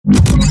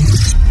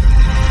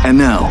And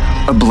now,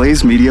 a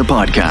Blaze Media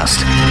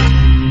podcast.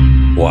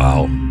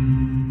 Wow.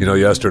 You know,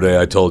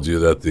 yesterday I told you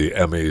that the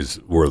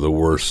Emmys were the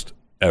worst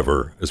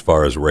ever as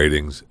far as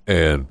ratings,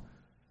 and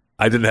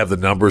I didn't have the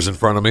numbers in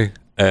front of me,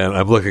 and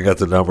I'm looking at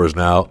the numbers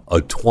now.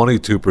 A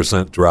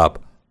 22%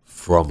 drop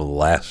from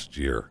last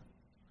year.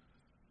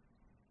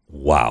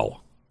 Wow.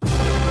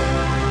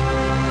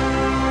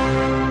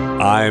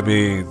 I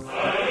mean,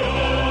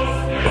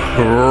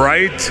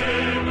 right?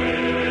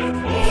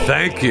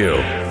 Thank you.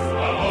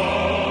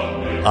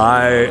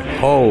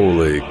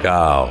 Holy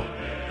cow.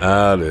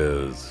 That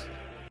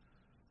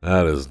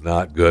is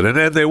not good. And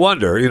then they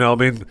wonder, you know, I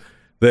mean,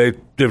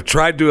 they've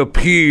tried to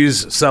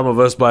appease some of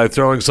us by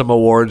throwing some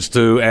awards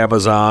to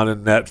Amazon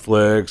and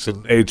Netflix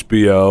and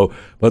HBO,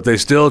 but they're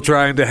still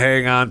trying to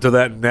hang on to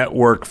that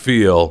network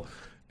feel.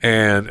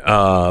 And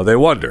they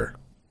wonder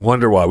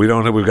why.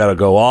 We've got to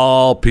go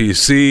all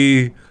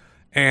PC.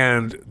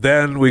 And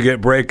then we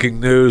get breaking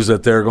news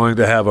that they're going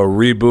to have a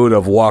reboot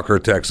of Walker,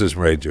 Texas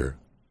Ranger.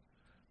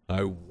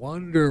 I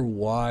wonder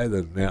why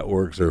the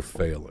networks are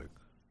failing.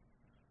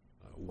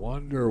 I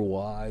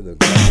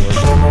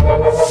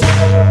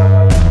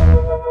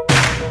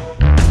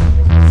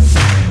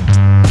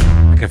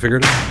can't figure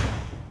it out.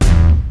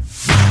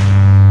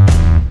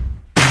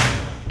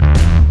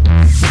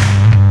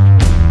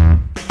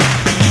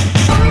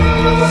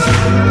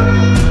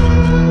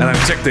 And I'm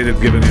ticked they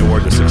didn't give any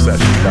award to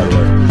Succession, by the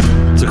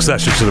way.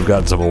 Succession should have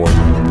gotten some award.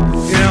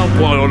 You know,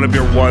 one of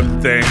your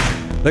one thing.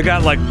 They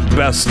got like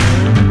best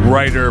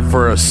writer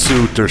for a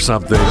suit or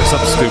something, or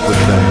some stupid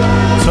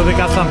thing. So they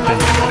got something.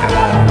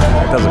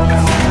 It doesn't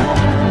count.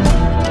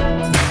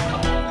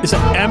 It's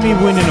an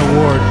Emmy-winning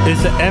award.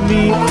 It's an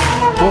Emmy.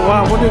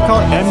 What do you call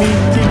it? Emmy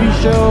TV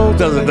show? It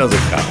doesn't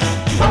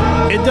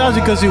count. It does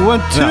because it won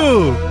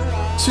two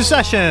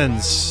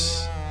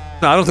Successions.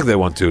 No, I don't think they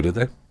won two, did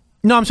they?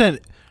 No, I'm saying,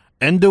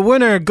 and the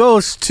winner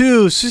goes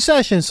to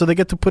Succession, so they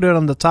get to put it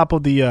on the top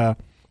of the,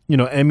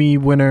 Emmy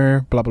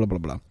winner. Blah blah blah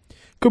blah.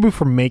 Could be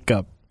for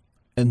makeup,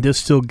 and they'll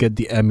still get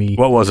the Emmy.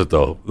 What was it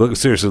though?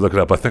 Seriously, look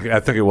it up. I think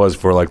it was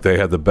for like they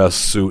had the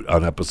best suit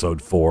on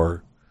episode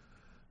 4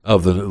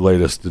 of the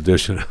latest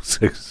edition of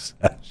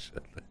Succession.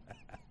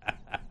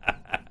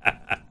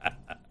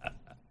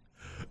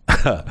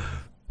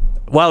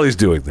 While he's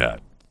doing that,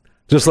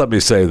 just let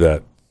me say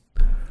that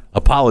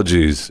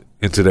apologies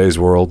in today's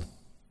world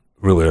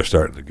really are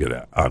starting to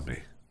get on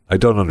me. I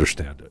don't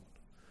understand it.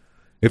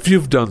 If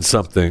you've done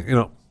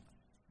something,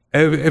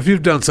 if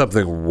you've done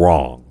something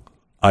wrong,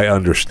 I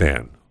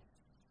understand.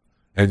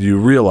 And you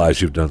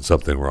realize you've done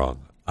something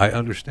wrong, I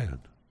understand.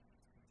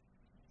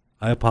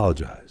 I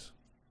apologize.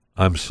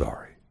 I'm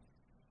sorry.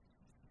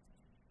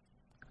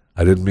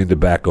 I didn't mean to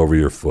back over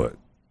your foot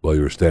while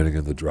you were standing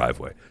in the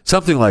driveway.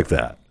 Something like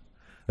that.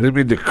 I didn't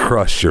mean to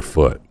crush your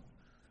foot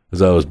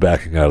as I was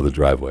backing out of the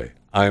driveway.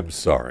 I'm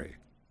sorry.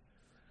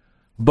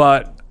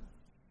 But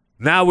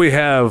now we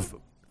have,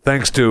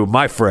 thanks to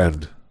my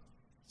friend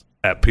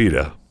at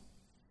PETA,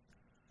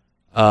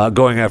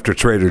 going after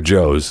Trader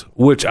Joe's,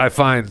 which I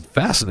find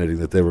fascinating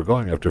that they were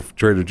going after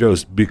Trader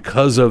Joe's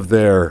because of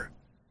their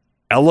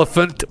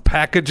elephant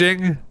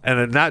packaging,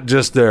 and not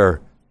just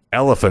their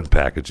elephant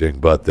packaging,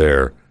 but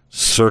their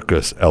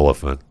circus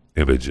elephant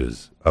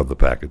images of the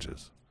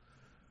packages.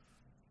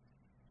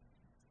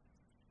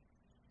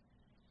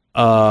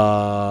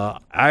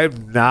 I'm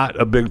not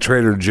a big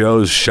Trader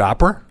Joe's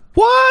shopper.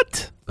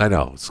 What? I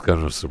know. It's kind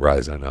of a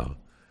surprise, I know.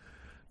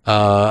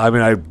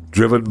 I've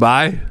driven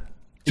by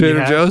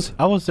Trader Joe's?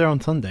 I was there on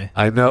Sunday.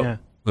 I know. Yeah.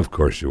 Of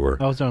course you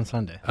were. I was there on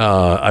Sunday.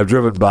 I've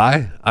driven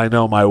by. I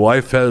know my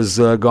wife has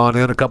gone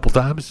in a couple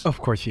times. Of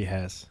course she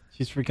has.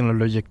 She's freaking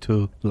allergic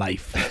to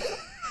life.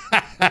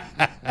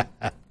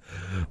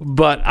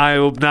 But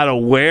I'm not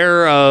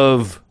aware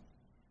of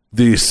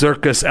the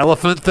circus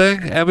elephant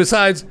thing. And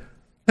besides,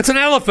 it's an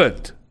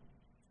elephant.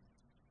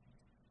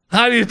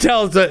 How do you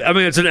tell it's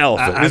an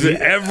elephant? Is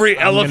it every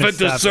elephant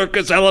a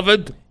circus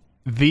elephant?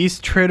 These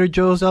Trader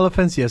Joe's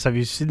elephants, yes. Have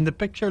you seen the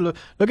picture? Look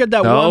at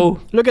that one.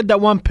 Look at that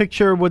one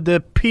picture with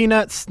the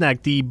peanut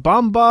snack, the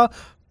Bamba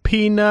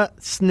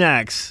peanut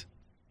snacks.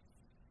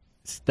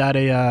 Is that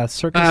a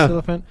circus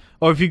elephant?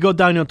 Or if you go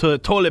down into the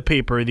toilet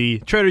paper, the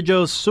Trader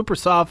Joe's super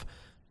soft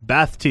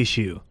bath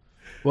tissue.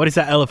 What is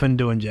that elephant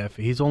doing, Jeff?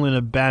 He's only in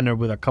a banner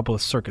with a couple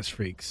of circus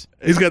freaks.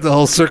 He's got the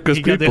whole circus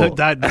people. He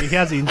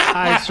has the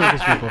entire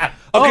circus people.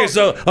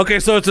 So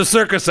it's a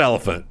circus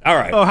elephant. All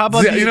right. Oh, how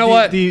about you know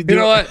what?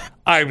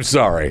 I'm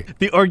sorry.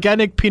 The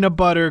organic peanut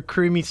butter,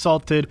 creamy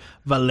salted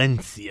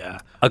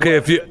Valencia.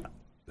 Okay,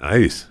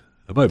 nice.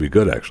 That might be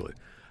good, actually.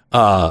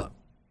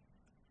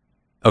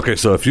 Okay,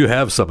 so if you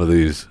have some of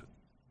these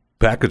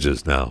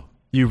packages now,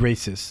 you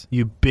racist,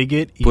 you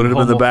bigot, you put them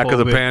in the back of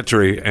the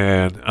pantry,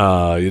 and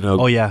Oh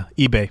yeah,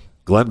 eBay.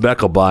 Glenn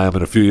Beck will buy them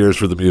in a few years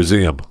for the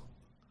museum.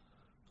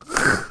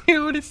 You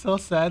know what is so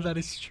sad that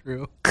it's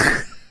true.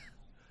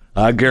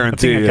 I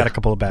guarantee I got a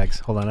couple of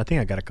bags. Hold on, I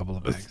think I got a couple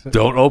of bags.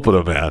 Don't open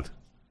them, man.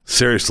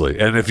 Seriously.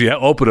 And if you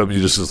open them, you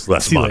just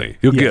less See, money. like,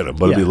 You'll yeah, get them,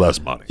 but it'll yeah. be less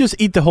money. Just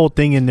eat the whole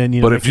thing and then,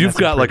 But make if you've nice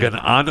got and like pretty.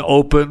 an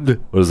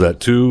unopened, what is that,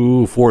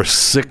 2, 4,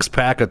 6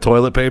 pack of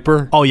toilet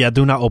paper? Oh, yeah,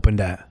 do not open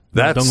that.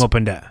 Don't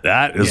open that.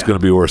 That is Yeah. going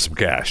to be worth some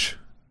cash.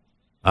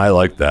 I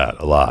like that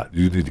a lot.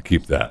 You need to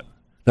keep that.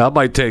 Now, it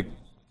might take a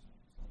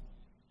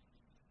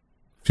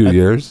few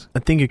years. I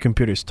think your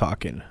computer's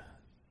talking.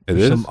 It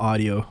There's is? some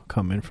audio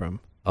coming from.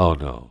 Oh,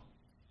 no.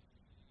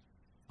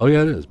 Oh,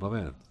 yeah, it is. My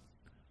man.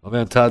 My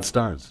man, Todd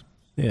Starnes.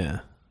 Yeah.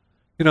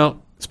 You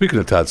know, speaking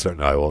of Todd Starnes,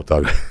 no, I won't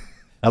talk.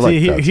 I like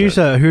See, Todd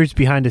Starnes. here's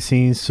behind the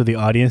scenes to the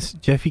audience.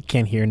 Jeffy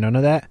can't hear none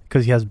of that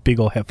because he has big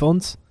old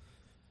headphones.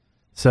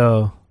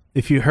 So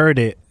if you heard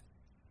it,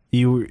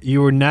 you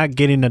were not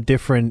getting a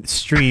different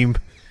stream.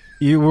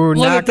 You were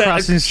Look not at that.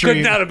 crossing It stream.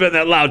 could not have been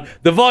that loud.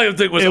 The volume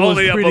thing was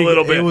only up a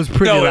little bit. It was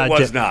pretty no, loud. it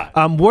was Jeff.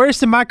 not. Where's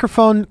the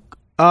microphone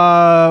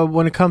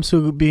when it comes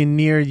to being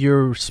near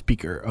your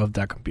speaker of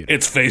that computer?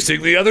 It's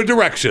facing the other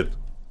direction.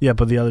 Yeah,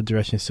 but the other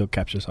direction still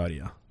captures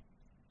audio.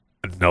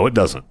 No, it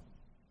doesn't.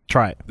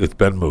 Try it. It's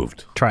been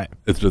moved. Try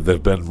it.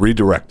 They've been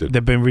redirected.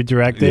 They've been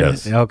redirected?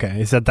 Yes.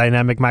 Okay. Is that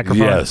dynamic microphone?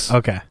 Yes.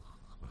 Okay.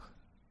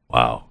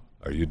 Wow.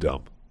 Are you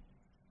dumb?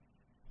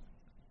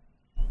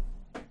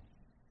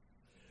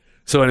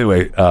 So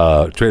anyway,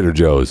 Trader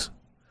Joe's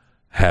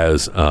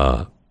has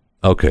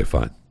okay,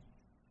 fine.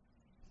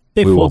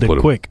 They We won't folded put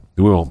 'em. quick.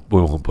 We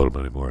won't put them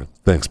anymore.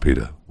 Thanks,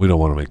 Peter. We don't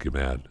want to make you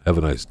mad. Have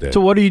a nice day.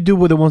 So what do you do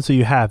with the ones that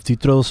you have? Do you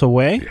throw those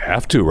away? You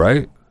have to,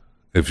 right?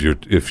 If you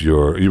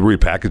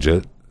repackage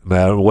it,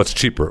 man, what's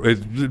cheaper?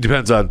 It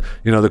depends on,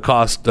 the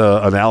cost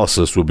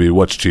analysis will be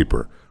what's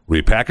cheaper.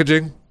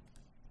 Repackaging,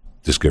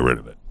 just get rid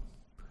of it.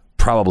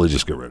 Probably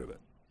just get rid of it.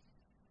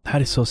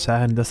 That is so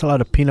sad. That's a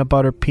lot of peanut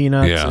butter,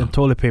 peanuts, Yeah. and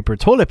toilet paper.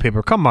 Toilet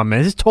paper, come on, man.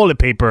 This is toilet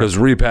paper. Because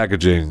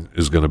repackaging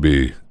is going to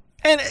be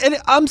And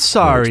I'm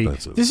sorry.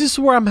 expensive. This is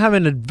where I'm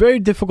having a very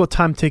difficult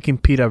time taking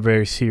PETA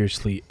very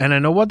seriously. And I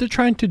know what they're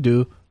trying to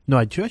do. No,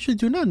 I actually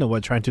do not know what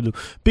they're trying to do.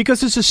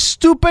 Because it's a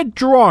stupid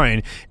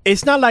drawing.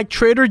 It's not like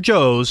Trader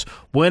Joe's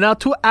went out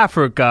to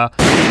Africa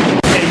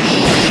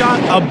and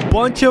shot a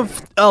bunch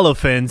of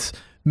elephants,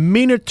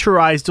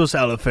 miniaturized those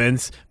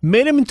elephants,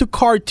 made them into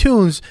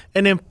cartoons,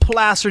 and then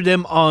plastered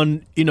them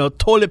on,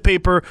 toilet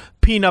paper,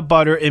 peanut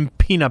butter, and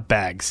peanut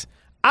bags.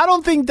 I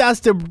don't think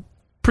that's the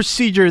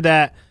procedure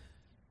that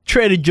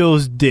Trader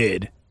Joe's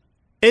did.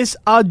 It's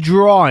a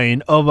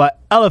drawing of an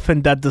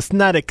elephant that does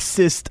not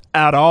exist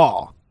at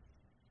all.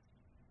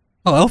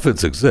 Oh,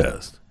 elephants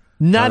exist.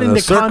 Not in the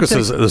circus.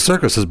 context. The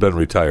circus has been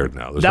retired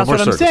now. There's That's no more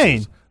what I'm circuses.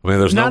 saying. I mean,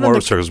 there's no Not in more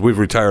the- circus. We've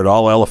retired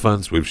all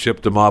elephants. We've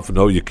shipped them off.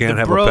 No, you can't The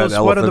have bros, a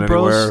pet what are elephant the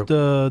bros?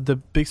 anywhere. The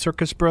big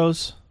circus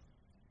bros.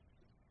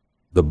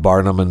 The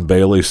Barnum and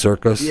Bailey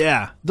Circus.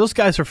 Yeah, those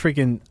guys are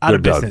freaking out They're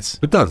of done. business.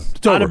 They're done.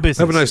 It's Out over. of business.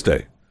 Have a nice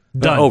day.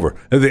 Done. Over.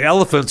 And the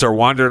elephants are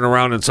wandering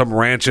around in some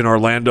ranch in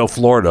Orlando,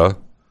 Florida.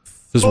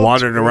 Just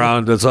wandering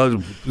around. That's all.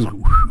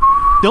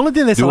 The only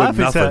thing that's Doing alive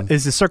nothing.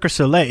 is the Circus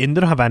Soleil, and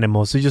they don't have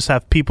animals. They just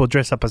have people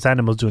dressed up as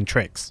animals doing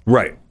tricks.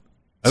 Right.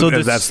 So and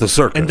this- that's the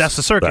circus. and that's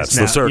the circus That's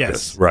now, the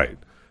circus. yes. Right.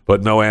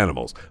 But no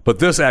animals. But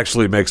this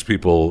actually makes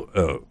people.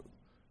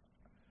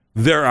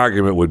 Their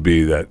argument would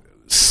be that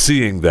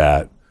seeing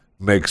that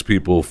makes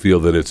people feel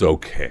that it's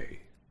okay.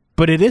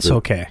 But it is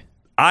okay.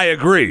 I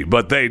agree,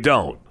 but they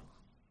don't.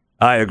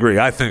 I agree.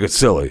 I think it's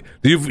silly.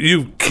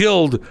 You've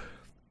killed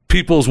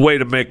people's way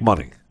to make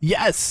money.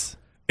 Yes.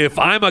 If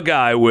I'm a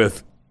guy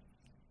with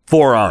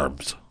 4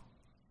 arms,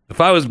 if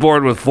I was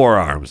born with 4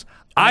 arms,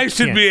 I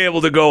should can't. be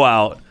able to go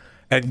out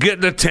and get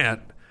in a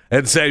tent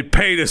and say,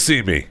 pay to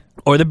see me.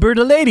 Or the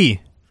bearded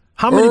lady.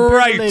 How many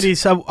Right. bearded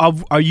ladies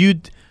are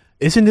you?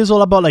 Isn't this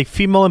all about like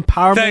female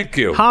empowerment? Thank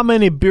you. How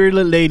many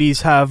bearded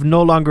ladies have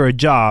no longer a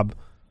job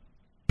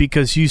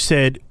because you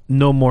said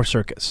no more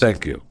circus?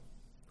 Thank you.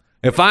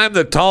 If I'm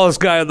the tallest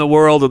guy in the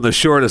world and the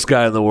shortest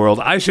guy in the world,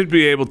 I should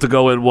be able to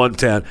go in one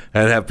tent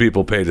and have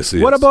people pay to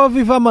see What us. about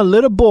if I'm a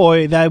little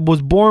boy that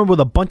was born with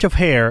a bunch of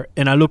hair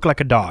and I look like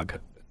a dog?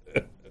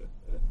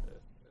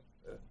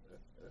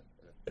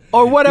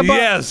 Or what about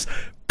Yes,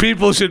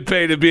 people should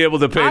pay to be able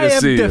to pay I to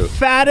am see the you.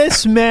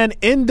 fattest man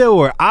in the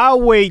world. I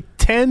weigh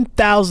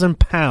 10,000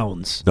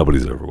 pounds.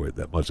 Nobody's ever weighed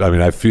that much. I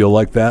mean, I feel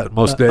like that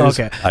most days.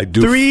 Okay. I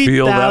do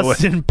feel that way.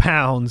 3,000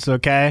 pounds,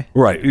 okay?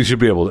 Right. You should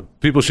be able to.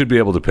 People should be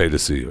able to pay to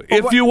see you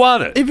if you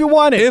want it. If you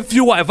want it.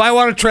 If I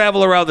want to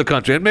travel around the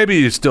country, and maybe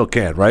you still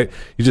can, right?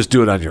 You just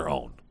do it on your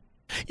own.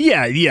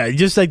 Yeah.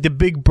 Just like the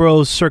big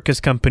bros circus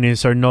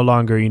companies are no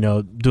longer,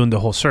 doing the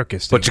whole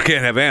circus thing. But you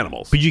can't have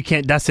animals. But you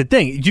can't. That's the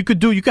thing. You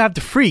could have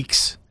the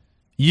freaks.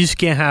 You just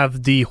can't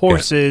have the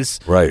horses,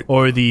 right.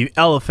 Or the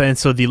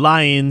elephants, or the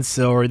lions,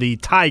 or the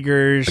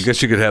tigers. I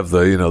guess you could have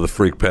the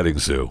freak petting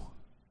zoo.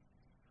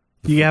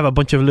 You have a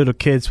bunch of little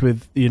kids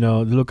with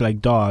look like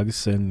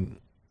dogs and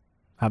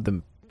have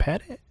them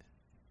pet it.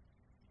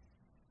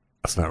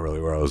 That's not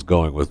really where I was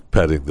going with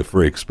petting the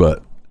freaks, but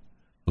it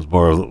was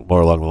more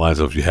along the lines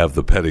of you have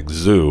the petting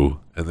zoo,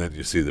 and then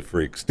you see the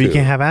freaks But too. you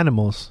can't have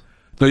animals.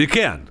 No, you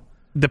can.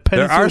 The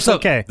petting zoo is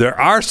okay. There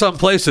are some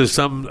places,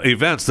 some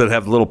events that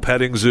have little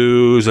petting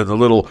zoos and the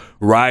little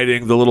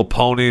riding, the little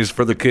ponies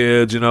for the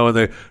kids, and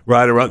they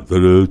ride around.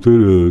 The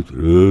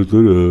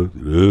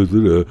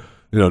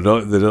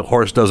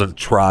horse doesn't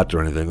trot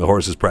or anything. The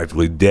horse is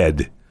practically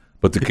dead,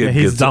 but the kid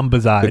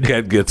zombified. The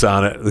kid gets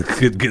on it. The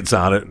kid gets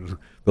on it.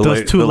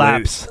 Those 2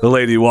 laps. The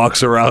lady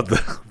walks around the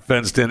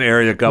fenced-in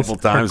area a couple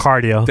times.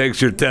 Cardio.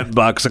 Takes your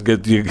 $10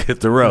 and you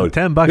get the road.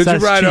 $10. Did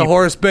you ride a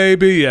horse,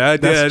 baby? Yeah, I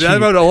did. I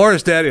rode a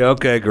horse, Daddy.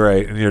 Okay,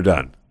 great, and you're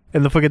done.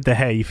 And don't forget the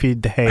hay. You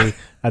feed the hay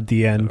at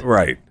the end.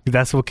 Right.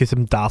 That's what keeps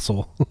him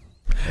docile.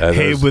 Yeah,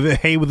 hay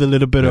with a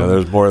little bit of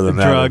there's more than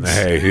drugs.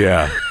 That in the hay.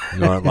 Yeah,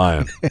 you aren't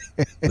lying.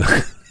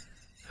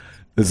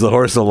 Is the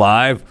horse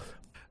alive?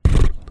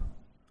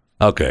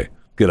 Okay,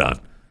 get on.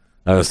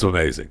 That's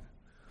amazing.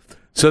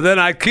 So then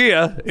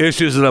IKEA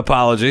issues an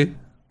apology.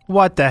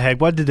 What the heck?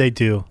 What did they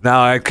do?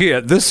 Now,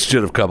 IKEA, this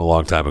should have come a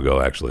long time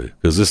ago, actually,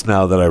 because this,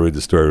 now that I read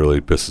the story,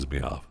 really pisses me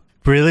off.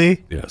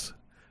 Really? Yes.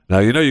 Now,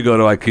 you go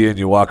to IKEA and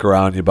you walk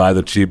around, you buy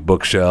the cheap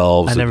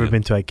bookshelves. I've never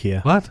been to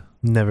IKEA. What?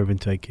 Never been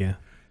to IKEA.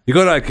 You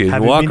go to IKEA,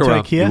 Have you walk been to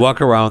around. IKEA? You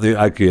walk around the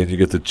IKEA and you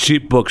get the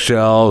cheap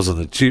bookshelves and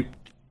the cheap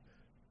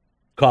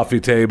coffee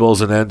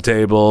tables and end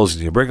tables,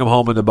 and you bring them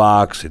home in the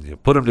box and you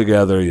put them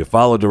together. You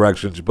follow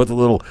directions. You put the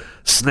little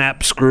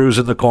snap screws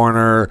in the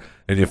corner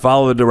and you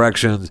follow the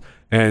directions,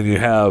 and you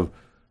have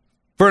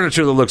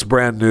furniture that looks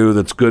brand new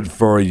that's good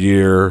for a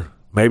year,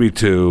 maybe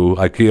 2.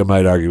 IKEA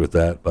might argue with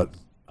that, but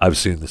I've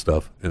seen the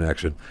stuff in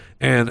action.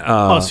 And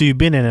so you've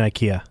been in an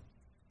IKEA.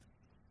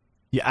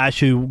 You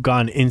actually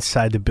gone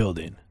inside the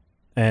building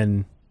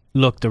and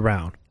looked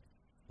around.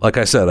 Like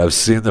I said, I've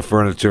seen the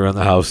furniture in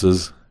the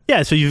houses.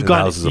 Yeah, so you've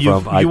gone.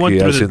 You went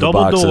through the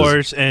double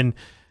doors and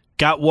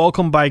got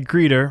welcomed by a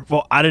greeter.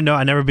 Well, I don't know.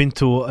 I've never been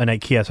to an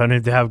IKEA, so I don't know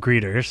if they have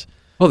greeters.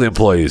 Well, the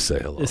employees say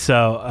hello.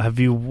 So have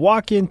you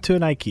walked into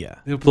an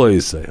IKEA? The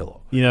employees say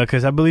hello.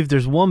 Because I believe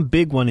there's one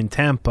big one in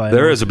Tampa.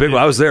 There is a big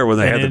one. I was there when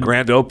they had the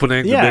grand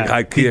opening, the big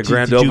IKEA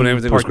grand opening.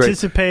 Everything was great.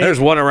 There's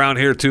one around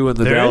here, too, in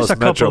the Dallas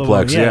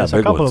Metroplex. Yeah,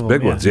 big ones.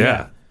 Big ones,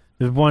 yeah.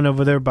 There's one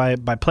over there by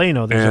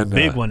Plano. There's a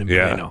big one in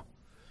Plano.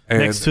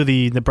 Next to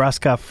the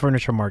Nebraska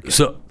Furniture Market.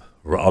 So,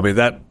 I mean,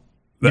 that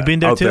you've been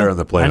there out too? There in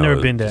the Plano. I've never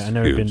been there. I've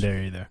never been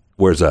there either.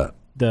 Where's that?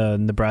 The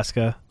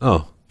Nebraska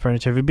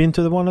Furniture. Have you been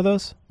to one of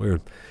those?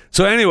 Weird.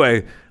 So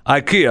anyway,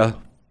 IKEA,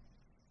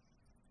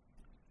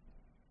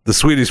 the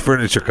Swedish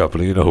furniture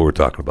company, you know who we're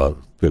talking about,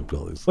 big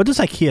buildings. What does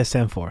IKEA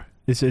stand for?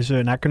 Is there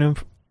an acronym,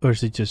 or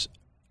is it just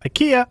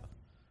IKEA?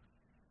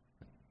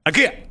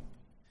 IKEA.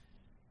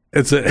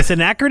 It's an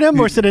acronym,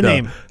 or is it a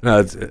name?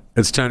 No,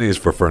 it's Chinese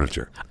for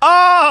furniture.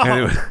 Oh!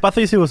 Anyway. But I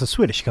thought you said it was a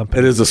Swedish company.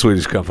 It is a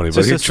Swedish company,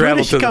 but he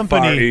traveled to the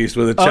Far East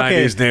with a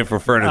Chinese name for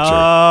furniture.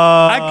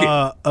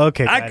 IKEA.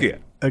 Okay. IKEA.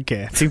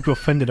 Okay, I think we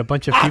offended a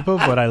bunch of people,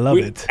 but I love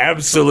it.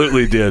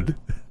 Absolutely did.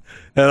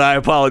 And I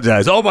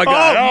apologize. Oh, my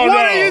God. What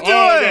are you doing?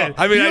 No.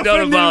 I mean, I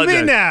don't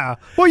apologize. Me now.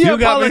 Well, you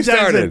got me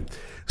started.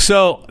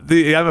 So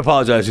I'm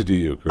apologizing to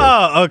you, Chris.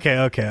 Oh,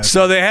 okay.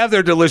 So they have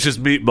their delicious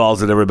meatballs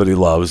that everybody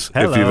loves.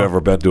 Hello. If you've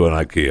ever been to an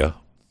IKEA.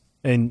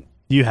 And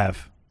you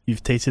have.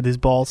 You've tasted his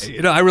balls?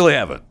 I really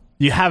haven't.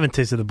 You haven't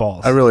tasted the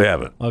balls? I really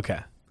haven't.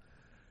 Okay.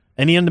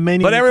 Any on the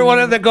menu? But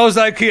everyone that goes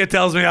to IKEA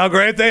tells me how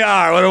great they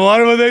are. What a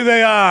wonderful thing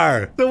they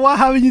are. So why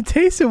haven't you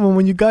tasted one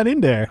when you got in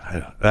there?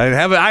 I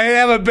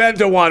haven't been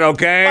to one,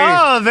 okay?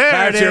 Oh, there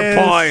That's it is.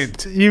 your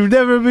point. You've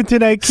never been to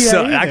an IKEA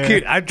So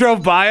either. I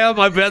drove by them.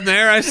 I've been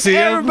there. I see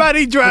them.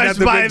 Everybody drives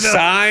the by big them.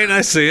 sign.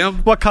 I see them.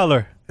 What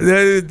color?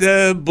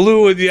 The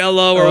blue and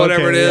yellow or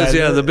whatever it is.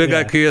 Yeah, the big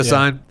IKEA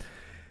sign.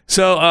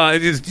 So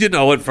you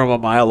know it from a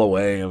mile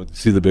away and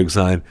see the big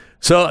sign.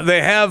 So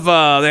they have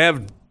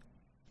a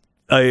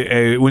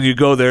when you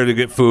go there to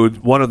get food,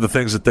 one of the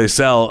things that they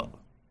sell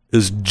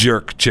is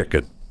jerk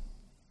chicken.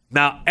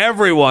 Now,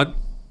 everyone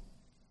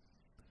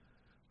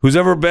who's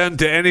ever been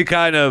to any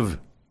kind of,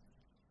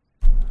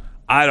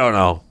 I don't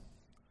know,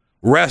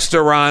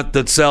 restaurant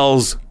that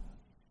sells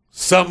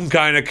some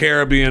kind of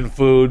Caribbean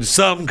food,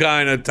 some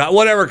kind of,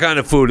 whatever kind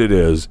of food it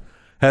is,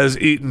 has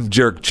eaten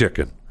jerk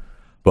chicken.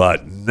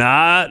 But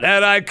not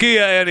at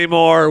IKEA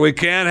anymore. We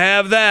can't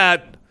have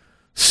that.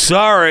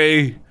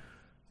 Sorry.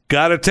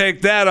 Got to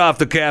take that off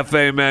the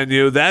cafe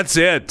menu. That's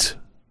it.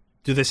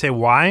 Do they say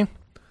why?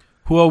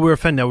 Who are we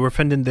offending? We're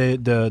offending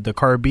the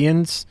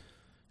Caribbeans,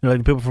 like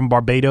the people from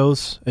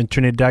Barbados and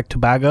Trinidad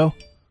Tobago.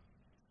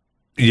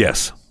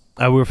 Yes.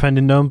 Are we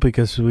offending them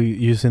because we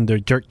using their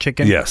jerk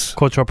chicken? Yes.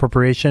 Cultural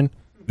appropriation.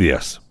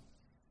 Yes.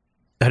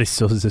 That is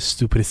still the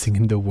stupidest thing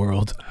in the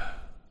world.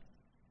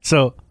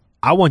 So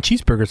I want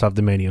cheeseburgers off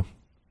the menu.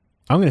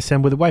 I'm going to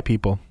send with the white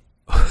people.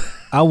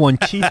 I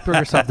want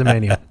cheeseburgers off the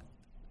menu.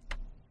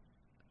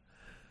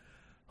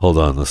 Hold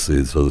on, let's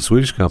see. So the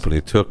Swedish company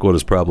took what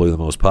is probably the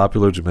most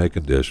popular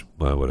Jamaican dish,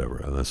 well, whatever,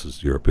 and this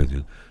is your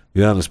opinion.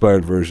 The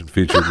uninspired version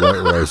featured white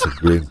rice and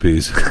green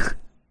peas.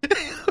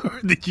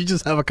 Did you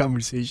just have a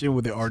conversation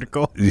with the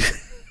article?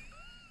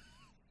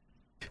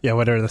 Yeah,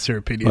 whatever, that's your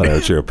opinion. Well,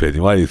 that's your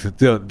opinion. Why do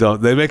you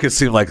don't they make it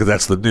seem like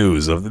that's the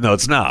news? No,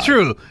 it's not.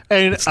 True.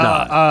 And it's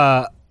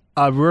not.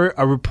 a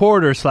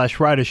reporter /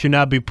 writer should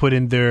not be put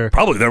in their...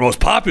 Probably their most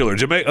popular.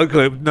 Jamaica.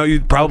 Okay, no,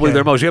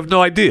 their most. You have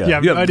no idea. You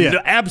have no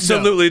idea.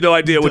 Absolutely no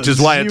idea, which is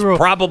why it's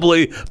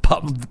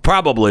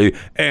probably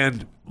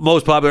and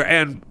most popular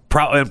and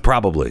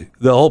probably.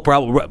 The whole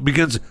problem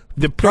begins...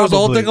 throws the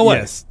whole thing away.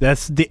 Yes,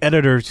 that's the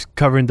editors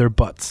covering their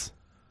butts.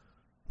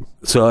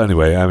 So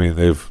anyway, I mean,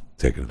 they've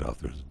taken it off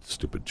their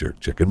stupid jerk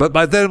chicken. But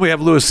by then we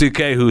have Louis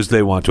C.K., whose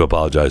they want to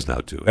apologize now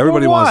to.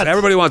 Everybody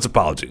wants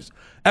apologies.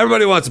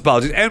 Everybody wants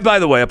apologies. And by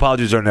the way,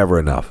 apologies are never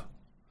enough.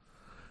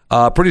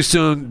 Pretty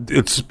soon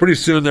they're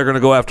going to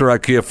go after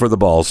IKEA for the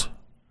balls.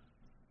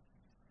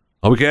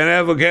 Oh, we can't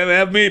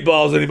have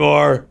meatballs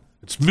anymore.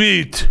 It's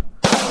meat.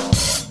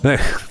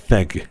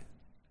 Thank you.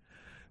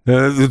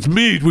 It's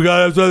meat. We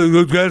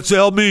gotta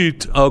sell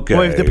meat. Okay.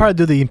 Well, if they probably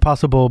do the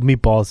impossible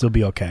meatballs, they'll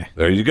be okay.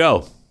 There you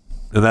go.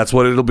 And that's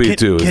what it'll be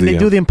too. Can they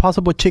do the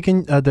impossible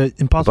chicken? The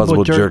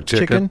impossible jerk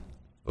chicken?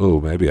 Oh,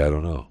 maybe, I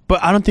don't know.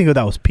 But I don't think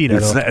that was Peter.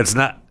 It's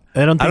not.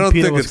 I don't think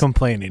Peter was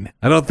complaining.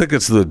 I don't think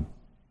it's the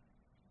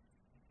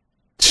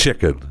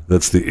chicken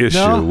that's the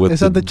issue with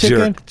the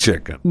jerk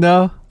chicken.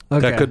 No,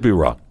 okay. That could be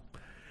wrong.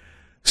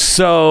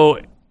 So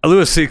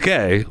Louis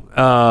C.K.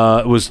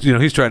 was,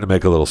 he's trying to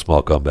make a little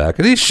small comeback,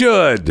 and he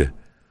should.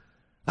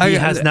 He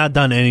has not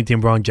done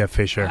anything wrong, Jeff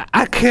Fisher.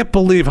 I can't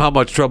believe how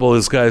much trouble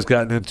this guy's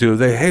gotten into.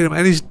 They hate him,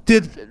 and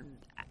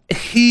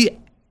he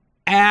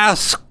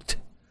asked.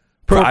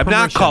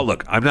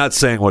 I'm not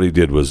saying what he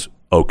did was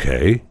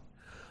okay,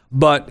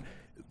 but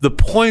the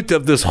point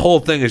of this whole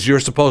thing is you're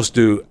supposed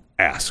to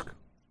ask.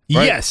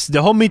 Right? Yes,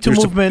 the whole Me Too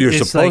movement you're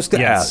is supposed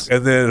to ask,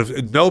 and then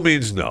if no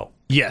means no.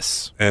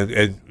 Yes.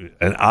 And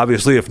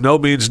obviously if no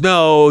means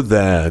no,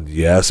 then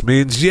yes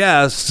means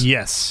yes.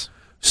 Yes.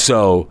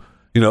 So,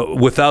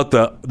 without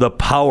the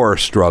power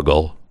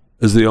struggle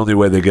is the only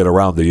way they get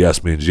around the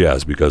yes means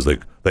yes, because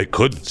they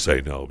couldn't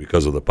say no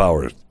because of the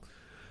power.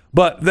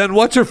 But then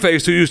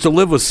what's-her-face, who used to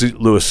live with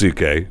Louis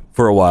C.K.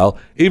 for a while,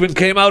 even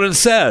came out and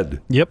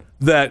said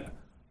that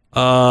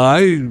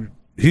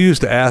he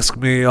used to ask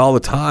me all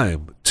the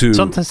time to...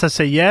 Sometimes I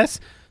say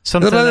yes.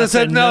 Sometimes I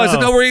said no. I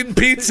said, no, we're eating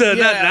pizza,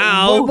 not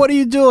now. What are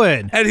you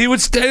doing? And he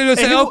would stay and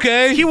say,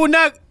 okay. He would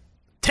not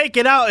take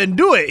it out and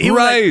do it. He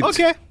right. would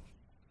like,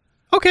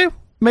 okay,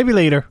 maybe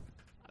later.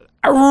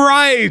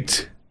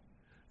 Right.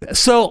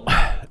 So...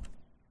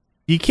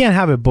 You can't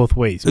have it both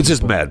ways. It's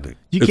just maddening.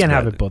 You can't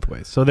have it both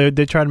ways. So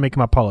they're trying to make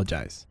him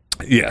apologize.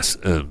 Yes.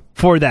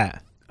 For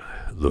that.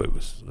 Louis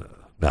was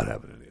not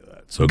having any of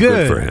that. So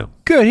good for him.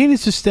 Good. He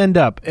needs to stand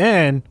up.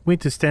 And we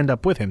need to stand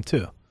up with him,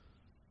 too.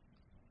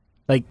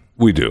 Like...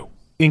 We do.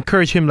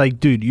 Encourage him like,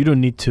 dude, you don't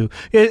need to.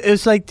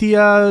 It's like the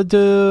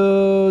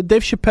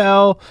Dave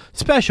Chappelle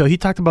special. He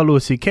talked about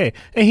Louis C.K.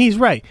 And he's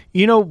right.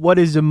 You know what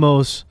is the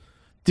most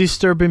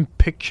disturbing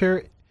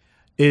picture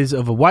is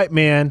of a white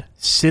man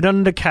sit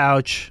on the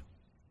couch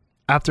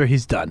after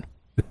he's done.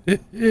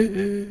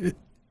 That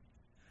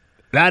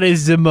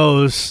is the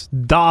most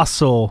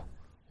docile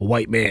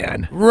white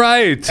man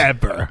right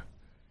ever.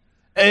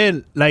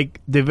 And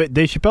like Dave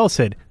Chappelle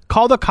said,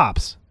 call the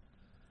cops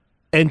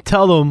and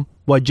tell them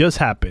what just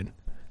happened.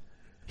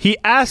 He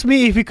asked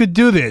me if he could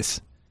do this,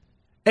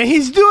 and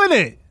he's doing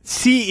it.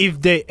 See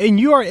if and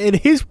you are in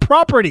his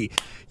property.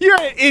 You're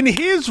in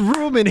his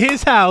room in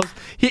his house.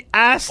 He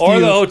asked you. Or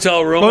the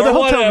hotel room. Or the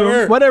hotel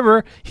room.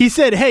 Whatever. He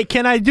said, hey,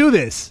 can I do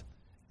this?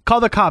 Call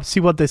the cops. See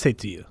what they say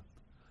to you.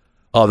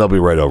 Oh, they'll be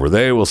right over.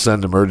 They will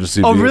send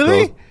emergency vehicles. Oh,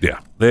 really? Yeah.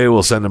 They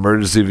will send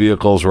emergency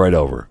vehicles right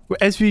over. Will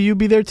SVU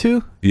be there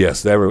too?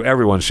 Yes.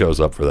 Everyone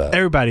shows up for that.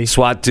 Everybody.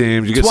 SWAT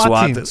teams. You get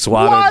swatted.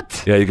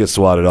 What? Yeah, you get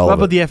swatted all What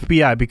over. about the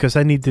FBI? Because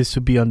I need this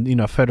to be on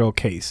a federal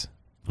case.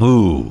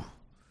 Ooh.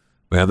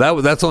 Man,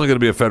 that's only going to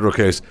be a federal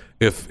case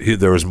if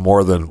there was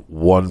more than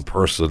one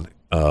person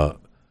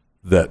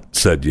that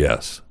said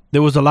yes.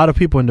 There was a lot of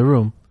people in the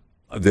room.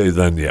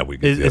 Then, yeah, we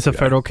get It's a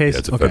federal case? Yeah,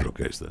 it's a federal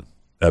case then.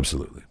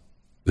 Absolutely.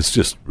 It's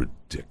just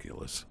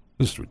ridiculous.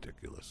 It's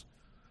ridiculous.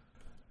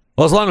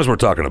 Well, as long as we're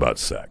talking about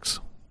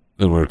sex,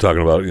 and we're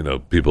talking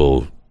about,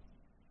 people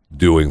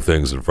doing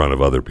things in front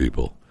of other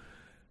people,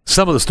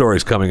 some of the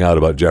stories coming out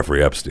about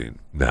Jeffrey Epstein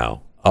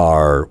now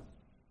are...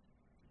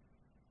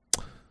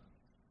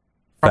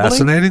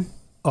 fascinating?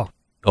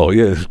 Oh,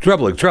 yeah.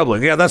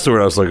 Troubling. Yeah, that's the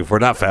word I was looking for.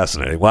 Not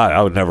fascinating. Wow,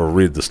 I would never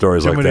read the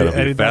stories like that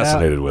and be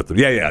fascinated with them.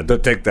 Yeah.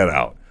 Don't take that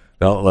out.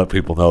 Don't let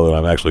people know that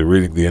I'm actually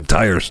reading the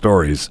entire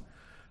stories,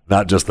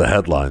 not just the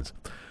headlines.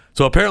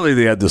 So apparently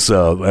they had this,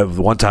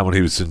 one time when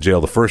he was in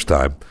jail the first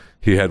time,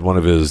 he had one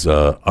of his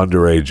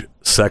underage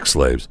sex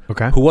slaves,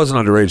 who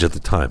wasn't underage at the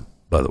time,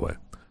 by the way.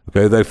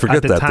 Okay, they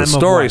forget that. The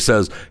story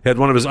says he had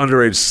one of his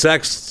underage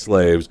sex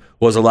slaves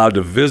was allowed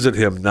to visit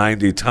him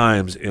 90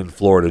 times in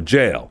Florida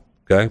jail.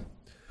 Okay,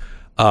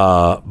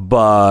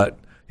 but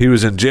he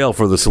was in jail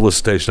for the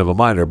solicitation of a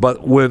minor.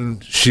 But when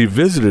she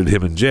visited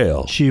him in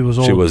jail, she was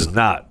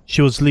not.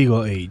 She was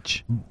legal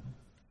age.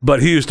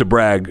 But he used to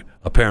brag,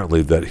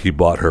 apparently, that he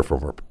bought her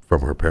from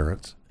her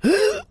parents.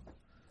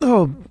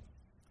 Oh,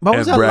 What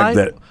was and that bragged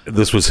line? that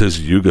this was his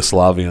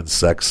Yugoslavian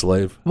sex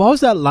slave. What was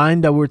that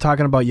line that we were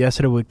talking about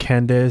yesterday with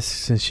Candace,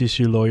 since she's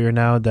your lawyer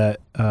now, that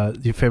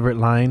your favorite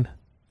line?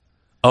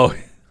 Oh,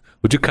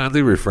 would you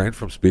kindly refrain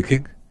from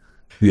speaking?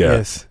 Yeah.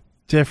 Yes.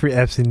 Jeffrey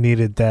Epstein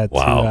needed that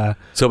Wow.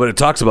 to... But it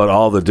talks about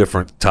all the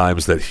different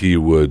times that he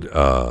would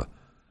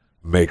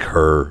make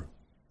her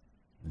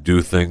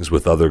do things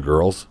with other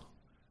girls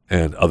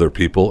and other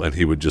people, and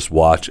he would just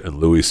watch and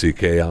Louis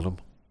C.K. on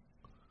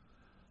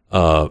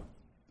them.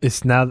 Is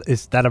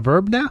that a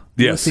verb now?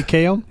 Yes.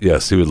 CKM?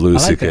 Yes, he would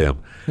Louis I like C.K. that. him.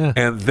 Yeah.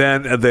 And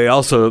then they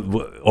also,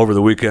 over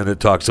the weekend,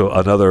 it talks to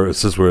another,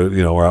 since we're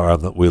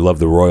we love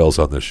the royals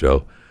on this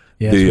show,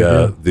 Yes, we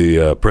do.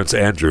 the Prince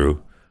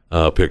Andrew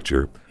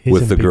picture He's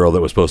with in the big- girl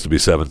that was supposed to be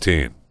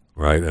 17,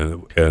 right?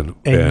 And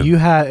you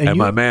had- and you-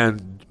 my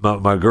man,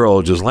 my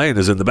girl Ghislaine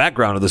is in the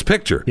background of this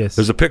picture. Yes.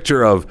 There's a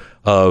picture of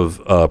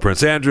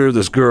Prince Andrew,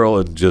 this girl,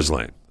 and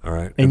Ghislaine. All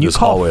right, in And you this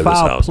call hallway of this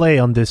foul house. play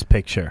on this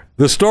picture.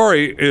 The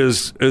story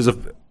is a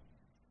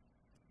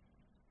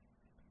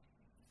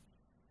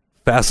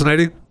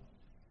fascinating.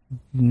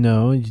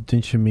 No,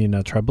 didn't you mean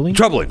troubling?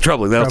 Troubling.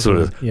 That's what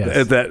it is. Troubling,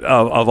 yes. That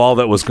of all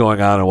that was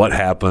going on and what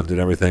happened and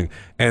everything.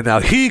 And now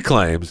he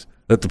claims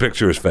that the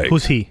picture is fake.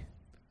 Who's he?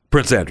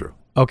 Prince Andrew.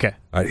 Okay.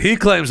 All right. He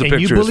claims the And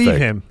you picture is fake. believe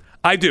him?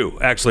 I do,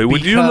 actually.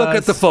 When you look at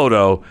the Because-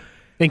 photo,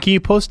 And can you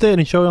post it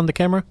and show it on the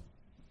camera?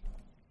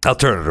 I'll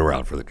turn it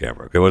around for the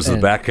camera. Okay, what's the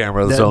And back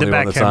camera? That's the the only back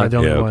one that's camera, on. the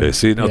only Yeah. one. Okay.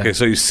 See. Okay. Yeah.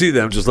 So you see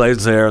them just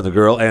lays there and the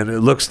girl, and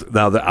it looks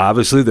now that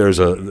obviously there's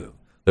a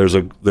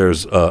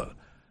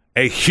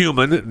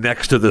human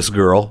next to this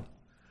girl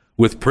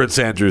with Prince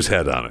Andrew's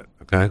head on it.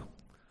 Okay.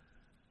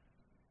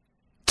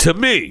 To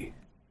me,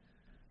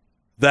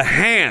 the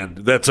hand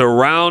that's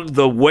around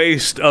the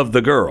waist of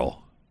the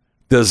girl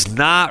does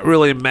not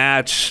really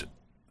match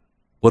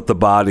what the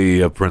body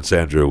of Prince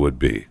Andrew would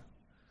be.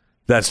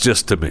 That's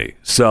just to me.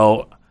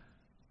 So,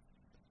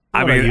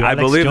 I What are mean, you, I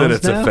Alex believe that Jones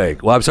it's now? a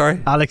fake. Well, I'm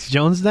sorry? Alex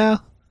Jones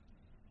now?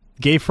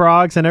 Gay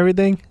frogs and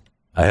everything?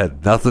 I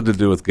had nothing to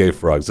do with gay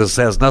frogs. This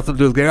has nothing to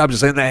do with gay. I'm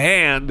just saying the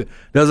hand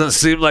doesn't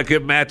seem like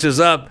it matches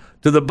up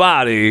to the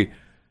body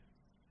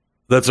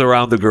that's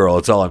around the girl.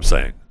 That's all I'm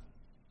saying.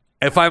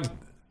 If I'm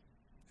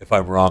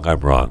wrong, I'm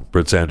wrong.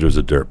 Prince Andrew's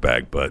a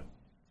dirtbag, but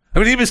I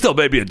mean, even still,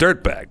 maybe a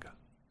dirtbag.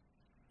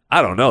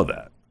 I don't know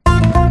that.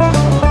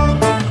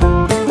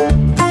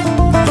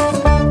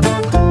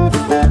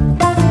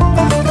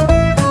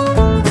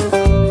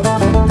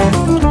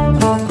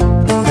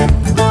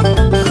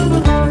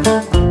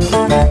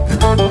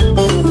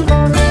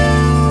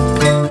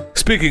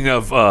 Speaking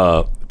of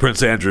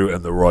Prince Andrew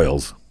and the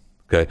royals,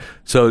 okay,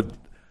 so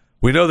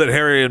we know that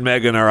Harry and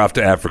Meghan are off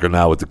to Africa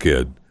now with the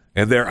kid,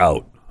 and they're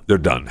out. They're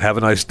done. Have a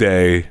nice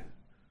day.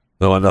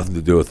 They want nothing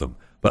to do with them.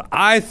 But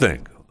I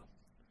think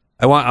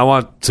I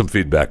want some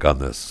feedback on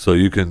this, so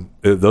you can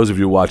those of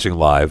you watching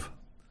live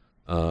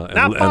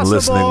and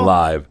listening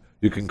live,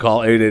 you can call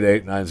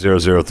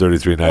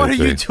 888-900-3393. What are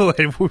you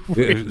doing?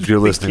 If you're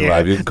listening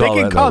live, you can call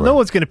They that can call. number. No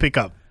one's going to pick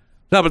up.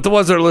 No, but the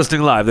ones that are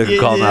listening live, they can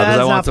call now because I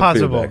that's want not some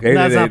possible. feedback.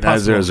 That's not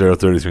possible.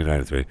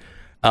 888-900-3393.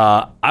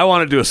 I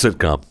want to do a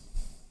sitcom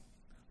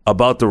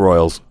about the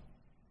royals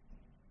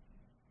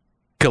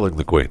killing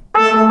the queen.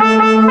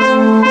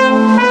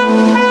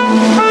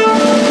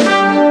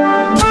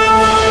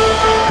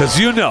 Because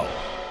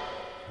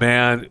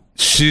man,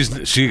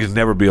 she can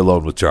never be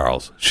alone with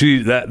Charles.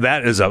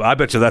 That is I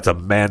bet you that's a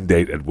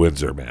mandate at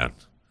Windsor, man.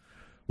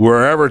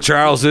 Wherever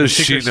Charles is,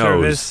 she Secret knows.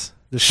 Service.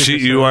 The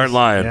Secret You aren't Service,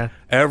 lying. yeah.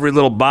 Every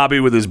little Bobby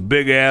with his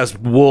big ass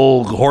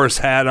wool horse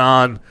hat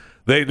on,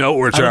 they know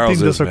where I don't Charles think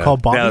is. those are man.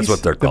 called bobbies. Yeah, that's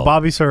what they're called. The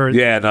bobbies are...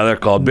 Yeah, no, they're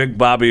called Big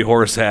Bobby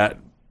horse hat.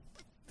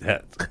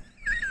 Yeah,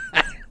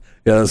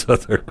 that's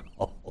what they're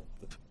called.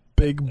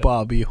 Big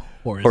Bobby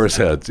horse. Horse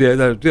heads. Yeah,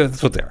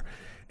 that's what they are.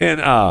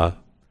 And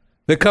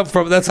they come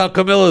from. That's how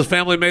Camilla's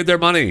family made their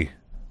money.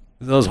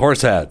 Those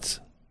horse hats.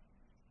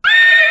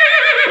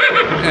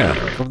 Yeah,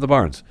 from the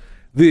barns.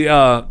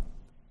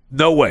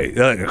 No way.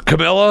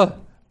 Camilla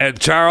and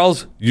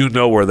Charles, you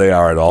know where they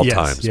are at all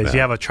times. Yes, man. you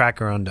have a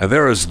tracker on them. And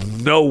there is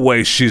no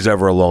way she's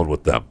ever alone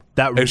with them.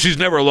 If she's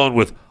never alone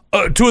with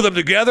two of them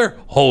together,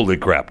 holy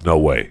crap, no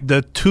way.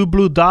 The two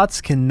blue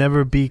dots can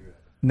never be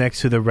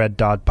next to the red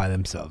dot by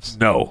themselves.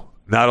 No,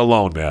 not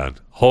alone, man.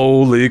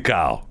 Holy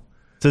cow.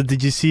 So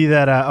did you see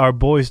that our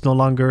boy is no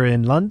longer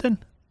in London?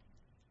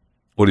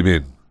 What do you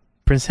mean?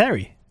 Prince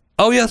Harry.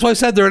 Oh, yeah, that's why I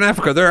said they're in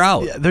Africa. They're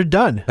out. Yeah, they're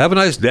done. Have a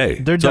nice day.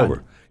 They're it's done.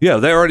 over. Yeah,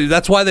 they already.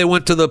 That's why they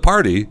went to the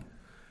party.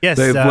 Yes,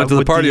 They went to the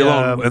with party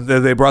alone, and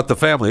then they brought the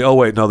family. Oh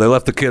wait, no, they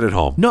left the kid at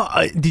home. No,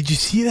 did you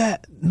see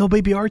that? No,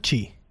 baby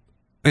Archie.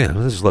 Yeah,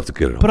 they just left the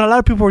kid at home. But a lot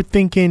of people were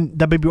thinking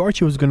that baby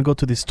Archie was going to go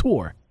to this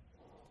tour.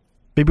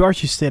 Baby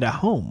Archie stayed at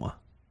home.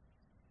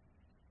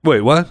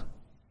 Wait, what?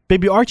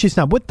 Baby Archie's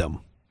not with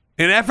them.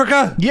 In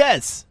Africa?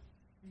 Yes.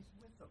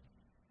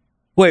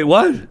 Wait,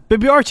 what?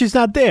 Baby Archie's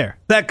not there.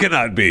 That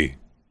cannot be.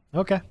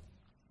 Okay.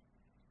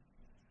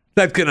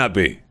 That cannot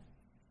be.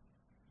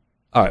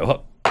 All right,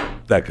 well,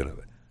 that cannot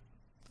be.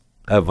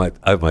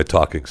 I have my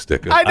talking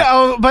stick. I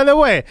know. By the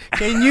way,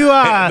 can you?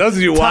 Those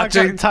of you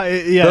watching,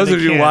 those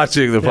of you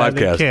watching the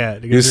podcast, they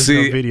can't, you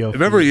see. No video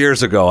remember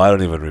years ago? I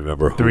don't even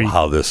remember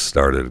how this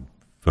started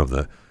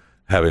from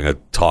having a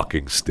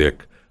talking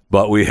stick,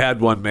 but we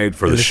had one made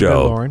for the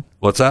show. Warren.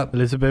 What's that?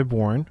 Elizabeth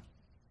Warren,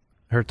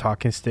 her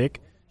talking stick.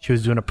 She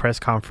was doing a press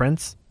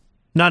conference.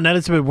 Not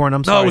Elizabeth Warren.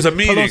 I'm sorry. No, it was a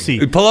meeting.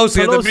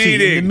 Pelosi at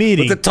the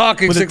meeting with the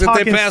talking stick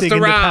that they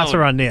passed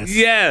around.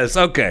 Yes.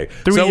 Okay.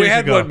 So we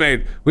had one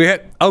made. We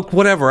had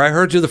whatever. I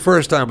heard you the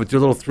first time with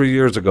your little 3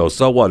 years ago.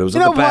 So what? It was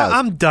in the past. What?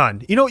 I'm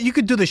done. You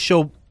could do the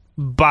show.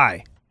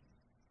 Bye.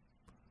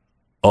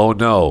 Oh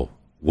no!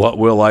 What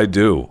will I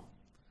do?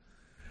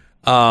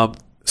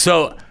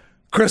 So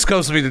Chris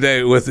comes to me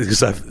today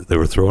because they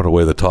were throwing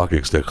away the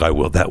talking stick. I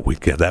will that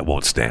weekend. That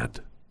won't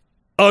stand.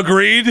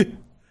 Agreed.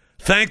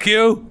 Thank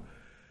you.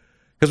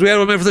 Because we had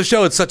one made for the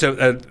show. It's such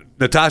a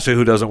Natasha,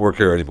 who doesn't work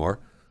here anymore,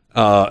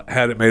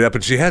 had it made up,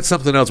 and she had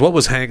something else. What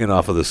was hanging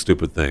off of this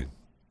stupid thing?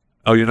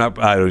 Oh, you're not.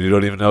 You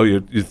don't even know.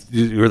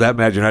 You're that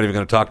mad. You're not even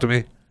going to talk to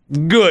me.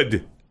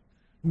 Good.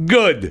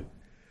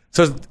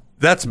 So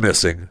that's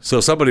missing. So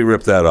somebody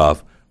ripped that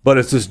off. But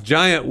it's this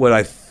giant.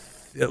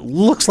 It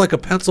looks like a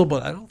pencil,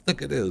 but I don't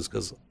think it is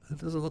because it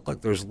doesn't look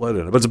like there's lead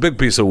in it. But it's a big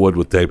piece of wood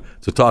with tape.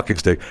 It's a talking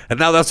stick, and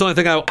now that's the only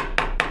thing I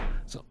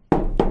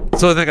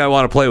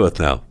want to play with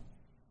now.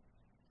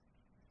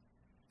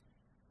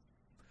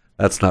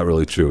 That's not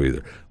really true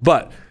either.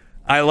 But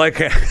I like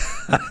having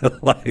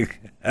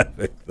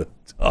the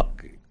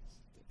talking.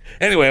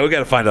 Anyway, we got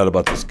to find out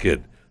about this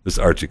kid, this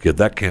Archie kid.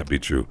 That can't be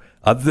true.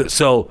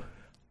 So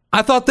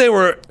I thought they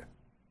were.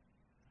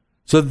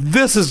 So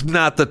this is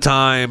not the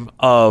time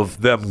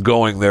of them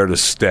going there to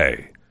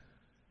stay.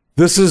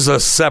 This is a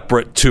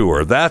separate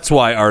tour. That's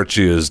why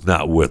Archie is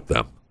not with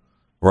them,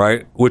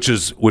 right? Which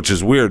is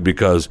weird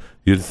because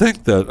you'd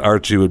think that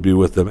Archie would be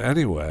with them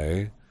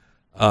anyway.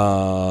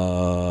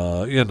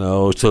 So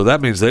that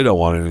means they don't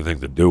want anything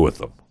to do with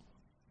them.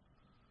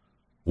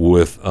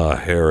 With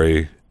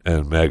Harry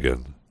and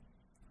Meghan.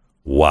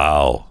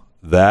 Wow.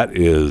 That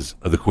is,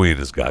 the Queen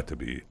has got to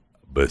be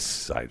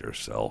beside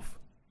herself.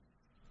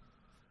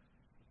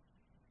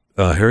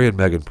 Harry and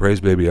Meghan praise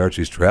baby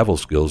Archie's travel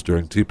skills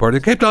during Tea Party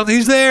in Cape Town.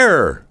 He's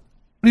there.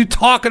 What are you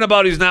talking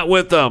about? He's not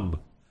with them.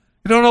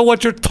 You don't know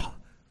what you're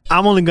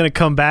I'm only going to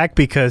come back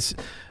because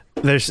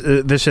there's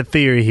a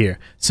theory here.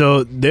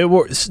 So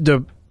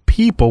the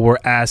people were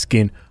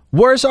asking,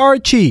 "Where's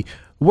Archie?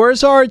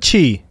 Where's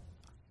Archie?"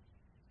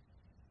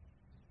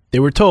 They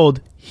were told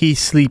he's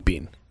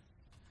sleeping.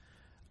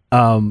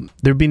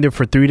 They've been there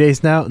for 3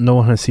 days now. No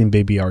one has seen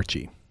baby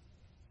Archie.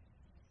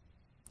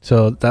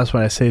 So that's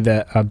why I say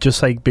that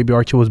just like baby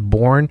Archie was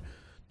born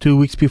 2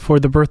 weeks before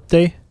the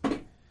birthday,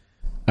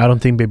 I don't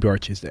think baby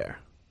Archie's there.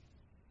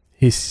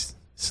 He's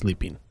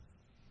sleeping.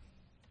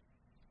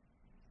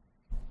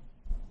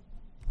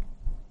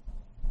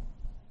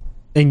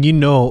 And you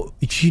know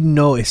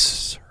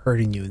it's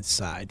hurting you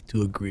inside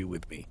to agree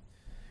with me.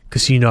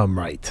 Because you know I'm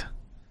right.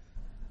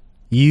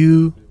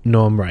 You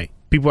know I'm right.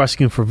 People are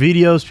asking for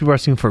videos. People are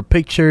asking for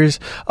pictures.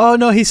 Oh,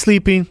 no, he's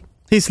sleeping.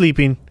 He's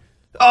sleeping.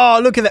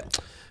 Oh, look at that.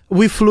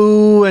 We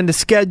flew and the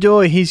schedule.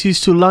 And he's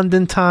used to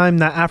London time,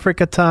 not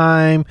Africa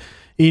time.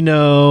 He's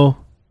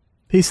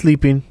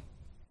sleeping.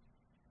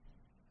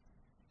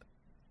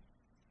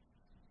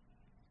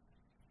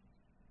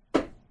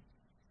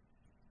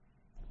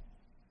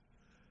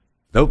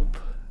 Nope.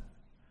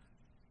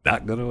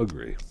 Not going to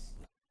agree.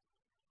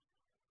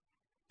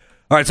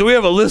 All right, so we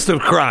have a list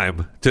of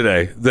crime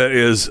today that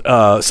is,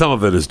 some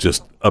of it is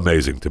just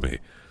amazing to me.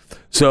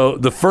 So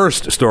the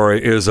first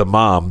story is a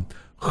mom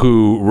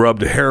who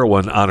rubbed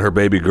heroin on her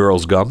baby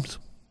girl's gums.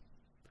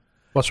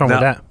 What's wrong with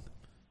that?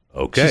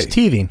 Okay. She's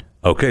teething.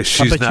 Okay,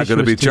 she's not going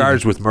to be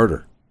charged with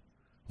murder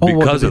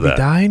because of that.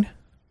 Dying?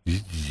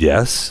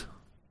 Yes.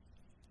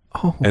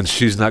 Oh. And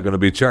she's not going to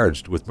be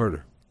charged with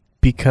murder.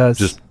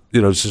 Because?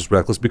 It's just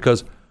reckless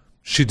because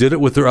she did it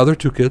with her other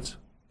two kids,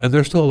 and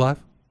they're still alive.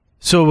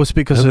 So it was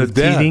because of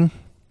teething?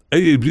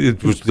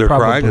 It was they're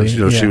crying,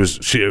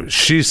 and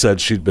she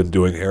said she'd been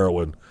doing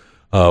heroin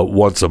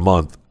once a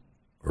month.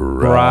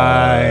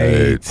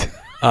 Right.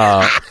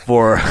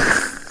 For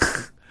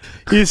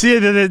you see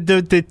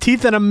the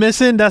teeth that I'm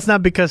missing. That's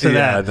not because of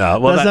that. No,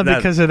 well, that's not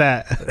because of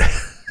that.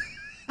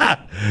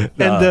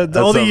 And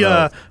all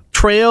the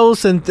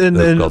trails and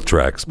they're called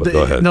tracks. But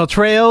go ahead. No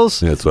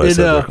trails. Yeah, that's what I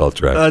said. They're called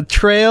tracks.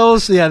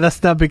 Trails. Yeah,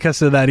 that's not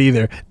because of that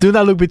either. Do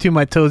not look between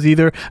my toes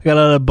either. I got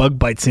a lot of bug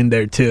bites in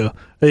there too.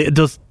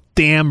 Those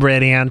damn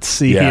red ants.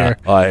 Here.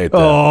 Oh, I hate that.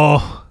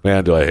 Oh.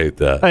 Man, do I hate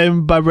that.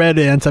 By red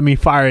ants, I mean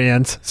fire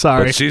ants.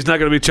 Sorry. But she's not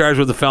going to be charged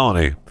with a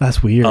felony.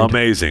 That's weird.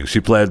 Amazing. She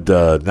pled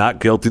not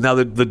guilty. Now,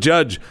 the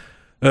judge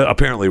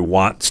apparently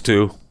wants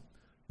to,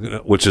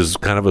 which is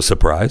kind of a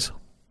surprise,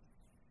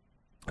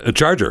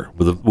 charge her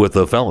with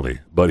a felony,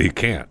 but he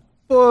can't.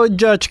 Well,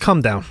 Judge,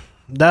 calm down.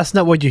 That's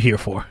not what you're here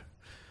for.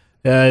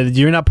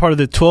 You're not part of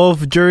the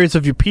 12 juries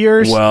of your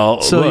peers, so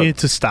look, you need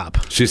to stop.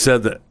 She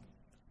said that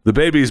the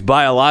baby's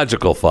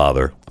biological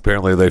father,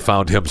 apparently they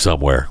found him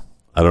somewhere.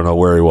 I don't know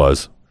where he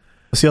was.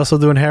 Was he also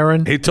doing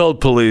heroin? He told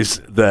police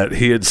that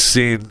he had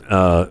seen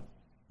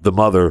the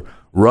mother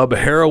rub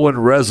heroin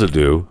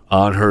residue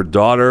on her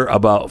daughter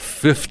about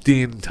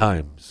 15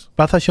 times.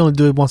 But I thought she only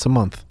do it once a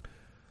month.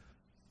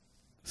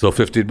 So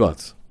 15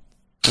 months.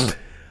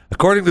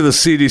 According to the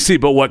CDC,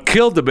 but what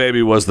killed the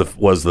baby was the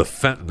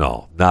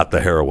fentanyl, not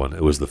the heroin.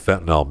 It was the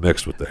fentanyl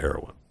mixed with the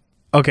heroin.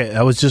 Okay,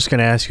 I was just going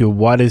to ask you,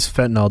 what is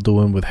fentanyl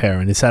doing with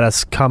heroin? Is that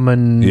a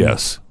common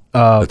It's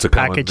a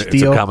package common, deal?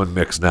 It's a common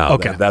mix now.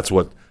 Okay. That's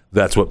what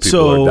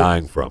people are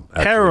dying from.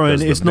 Actually, Heroin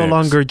because of is the no mix.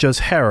 longer just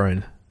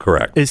heroin.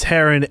 Correct. It's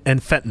heroin and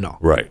fentanyl.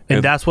 Right.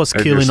 And that's what's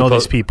and killing you're all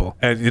these supposed- people.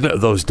 And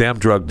those damn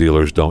drug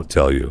dealers don't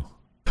tell you.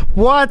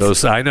 What?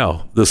 I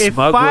know. The If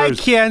smugglers.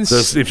 I can't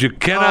if you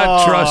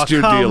cannot trust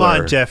your come dealer,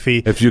 on,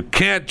 Jeffy. If you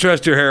can't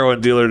trust your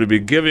heroin dealer to be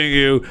giving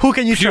you Who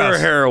can you pure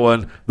trust?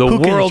 heroin, the Who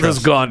can you world has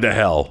trust? gone to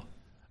hell.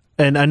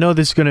 And I know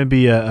this is going to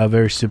be a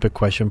very stupid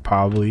question,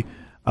 probably.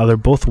 Are they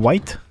both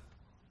white?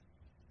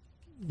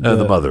 And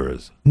the mother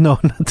is. No,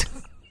 not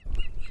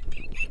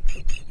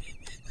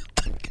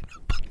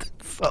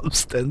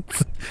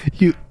substance.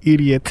 You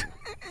idiot.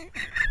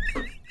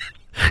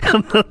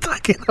 I'm not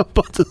talking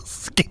about the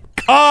skin.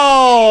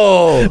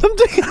 Oh! I'm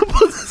talking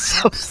about the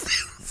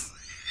substance.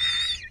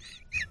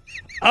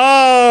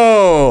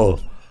 Oh!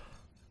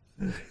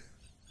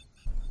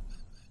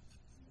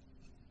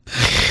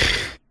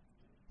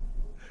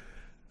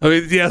 I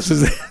mean, yes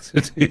is the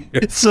answer to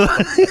your- So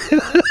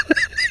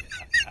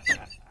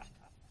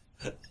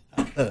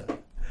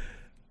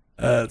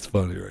That's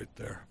funny right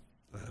there.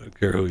 I don't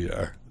care who you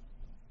are.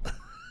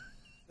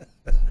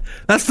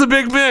 That's the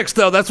big mix,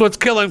 though. That's what's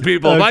killing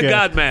people. My Okay.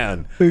 God,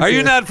 man. Are Okay.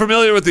 you not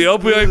familiar with the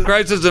opioid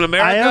crisis in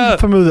America? I am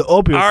familiar with the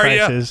opioid Are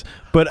ya? crisis,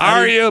 but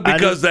Are you?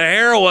 Because the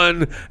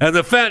heroin and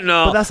the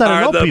fentanyl but that's not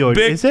are an the opioid,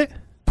 big... is it?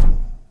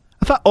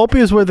 I thought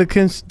opiates were that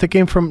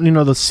came from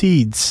the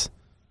seeds.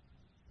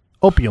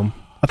 Opium.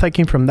 I thought it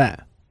came from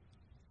that,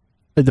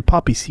 like the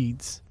poppy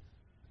seeds.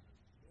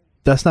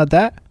 That's not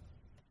that.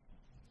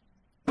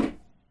 I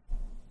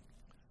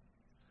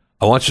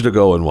want you to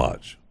go and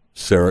watch.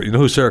 Sarah, you know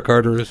who Sarah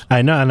Carter is?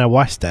 I know, and I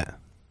watched that.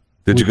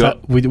 Did you go?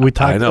 We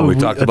talked. I know, we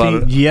talked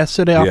about think it.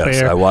 yesterday off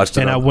Yes, air. I watched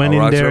it. and I on- went in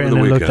watched it there over and the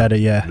I looked weekend. at it.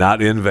 Yeah.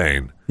 Not in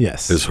vain.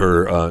 Yes. Is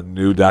her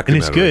new And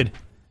documentary. it's good.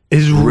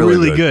 It's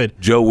really good.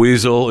 Joe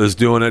Weasel is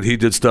doing it. He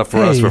did stuff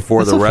for us Hey,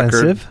 before that's the record.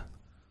 offensive.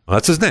 Well,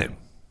 that's his name.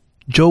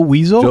 Joe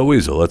Weasel. Joe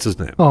Weasel. That's his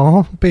name.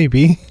 Oh,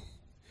 baby.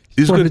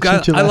 He's a wanted good to guy.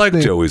 change your I last like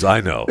name. Joe Weasel.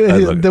 I know.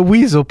 The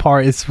Weasel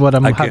part is what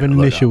I'm having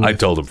an issue with. I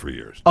told him for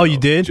years. Oh, Joe, you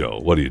did? Joe,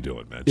 what are you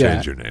doing, man? Yeah.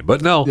 Change your name.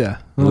 But no. Yeah.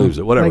 He leaves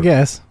it. Whatever. I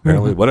guess.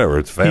 Apparently, whatever.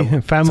 It's family.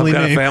 Family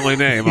some kind name. of family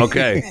name.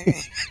 Okay.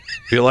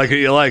 If you like it,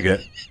 you like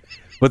it.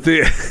 But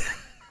the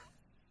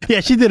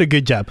Yeah, she did a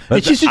good job.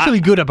 And she's usually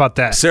good about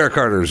that. Sarah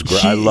Carter's great.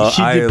 She- I love.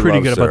 she did I pretty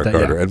love good Sarah about that,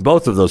 Carter. yeah. And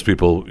both of those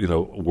people,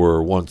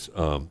 were once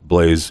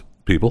Blaze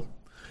people,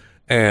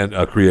 and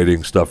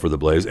creating stuff for the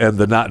Blaze. And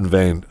the Not in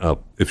Vain.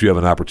 If you have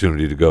an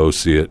opportunity to go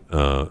see it,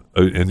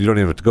 and you don't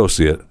even have to go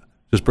see it,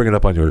 just bring it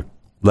up on your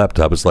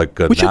laptop. It's like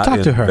We should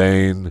talk to her.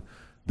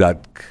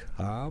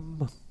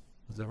 notinvain.com.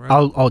 Is that right?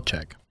 I'll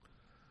check.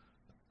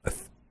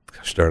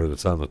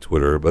 It's on the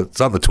Twitter, but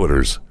it's on the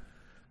Twitters.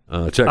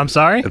 Check. I'm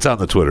sorry? It's on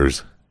the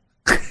Twitters.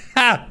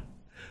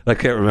 I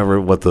can't remember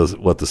what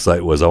the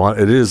site was.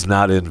 It is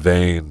Not in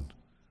Vain,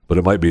 but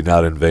it might be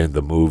Not in Vain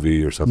the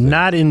movie or something.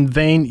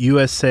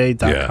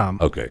 NotInVainUSA.com.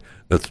 Yeah. Okay.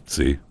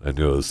 See, I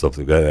knew it was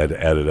something that I had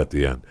to add it at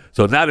the end.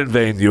 So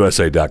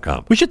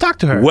NotInVainUSA.com. We should talk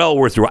to her. Well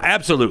worth your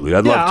absolutely.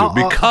 I'd Yeah, love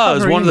to I'll because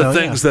have her one of the email,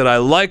 things that I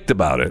liked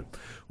about it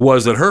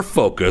was that her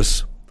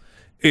focus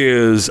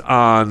is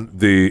on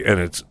and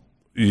it's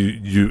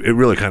it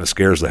really kind of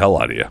scares the hell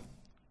out of you.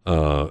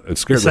 It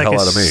scares It's the like hell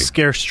a out of me.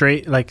 scare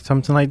straight, like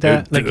something like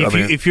that. It- Like I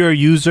mean- if you're a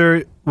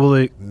user, will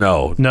it?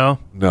 No,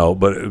 No,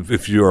 but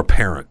if you're a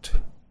parent,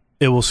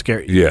 it will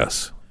scare you.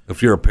 yes.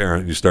 If you're a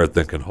parent, you start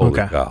thinking, "Holy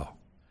Okay. cow!"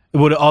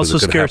 Would it also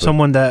it could scare happen.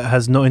 someone that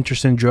has no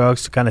interest in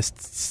drugs to kind of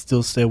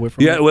still stay away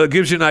from Yeah, it? well, it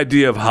gives you an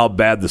idea of how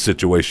bad the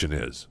situation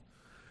is,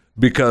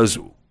 because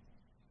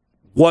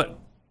what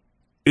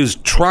is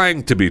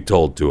trying to be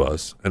told to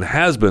us and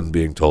has been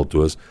being told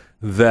to us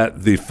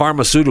that the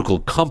pharmaceutical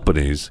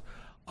companies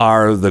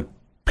are the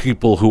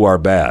people who are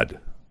bad.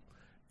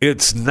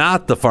 It's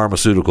not the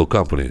pharmaceutical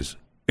companies.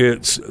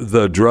 It's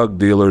the drug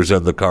dealers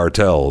and the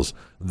cartels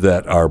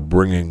that are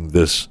bringing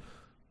this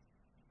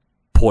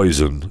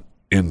poison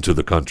into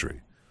the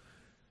country.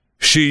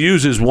 She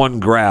uses one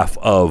graph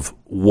of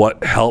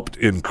what helped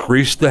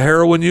increase the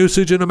heroin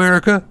usage in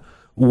America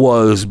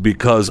was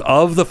because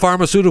of the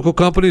pharmaceutical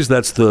companies.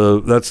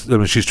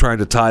 She's trying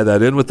to tie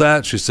that in with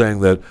that. She's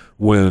saying that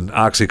when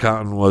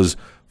OxyContin was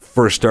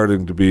first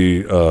starting to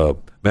be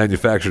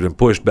manufactured and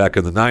pushed back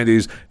in the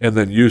 90s, and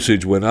then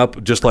usage went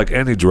up, just like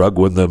any drug,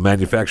 when the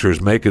manufacturers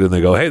make it and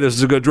they go, hey, this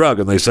is a good drug,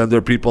 and they send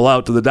their people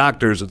out to the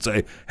doctors and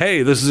say,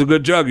 hey, this is a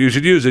good drug, you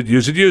should use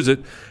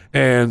it,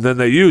 and then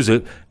they use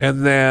it,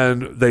 and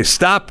then they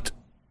stopped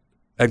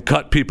and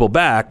cut people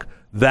back.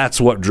 That's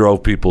what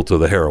drove people to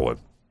the heroin.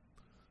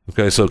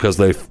 Okay, so because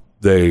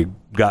they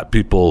got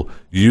people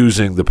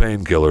using the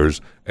painkillers,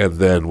 and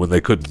then when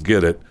they couldn't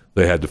get it,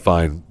 they had to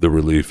find the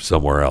relief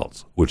somewhere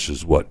else, which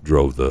is what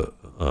drove the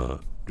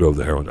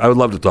heroin. I would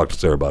love to talk to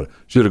Sarah about it.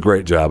 She did a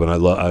great job, and I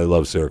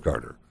love Sarah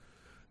Carter.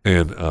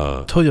 And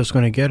I told you I was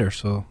going to get her,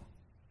 so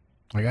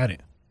I got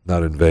it.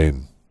 Not in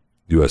vain,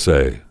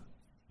 USA.com.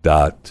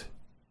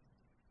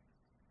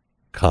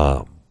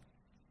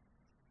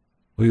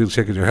 What are you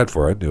shaking your head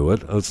for? I knew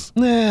it.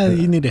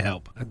 You need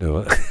help. I knew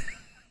it.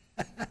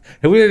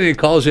 Have we had any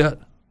calls yet?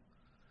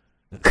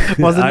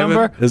 What's the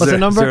number? Is there a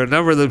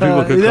number that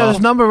people could call? There's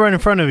a number right in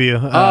front of you.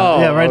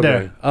 Right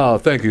there. Oh,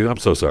 thank you. I'm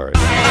so sorry.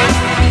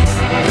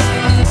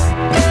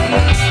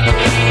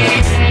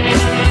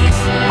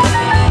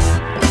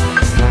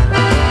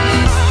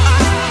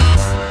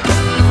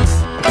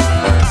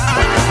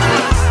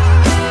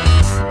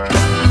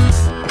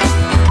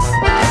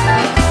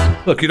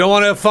 Look, you don't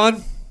want to have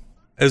fun?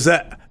 Is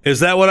that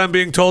what I'm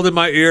being told in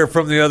my ear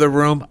from the other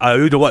room?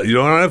 You know what? You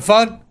don't want to have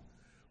fun?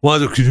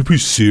 Can you be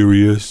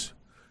serious?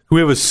 Can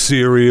we have a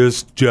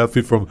serious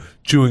Jeffy from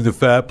Chewing the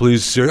Fat,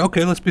 please? Serious?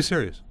 Okay, let's be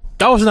serious.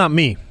 That was not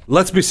me.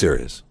 Let's be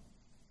serious.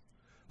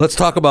 Let's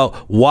talk about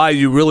why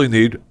you really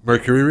need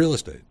Mercury Real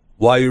Estate.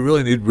 Why you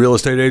really need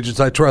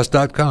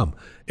realestateagentsitrust.com.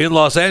 In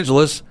Los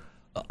Angeles,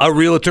 a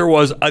realtor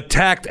was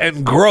attacked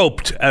and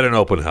groped at an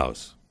open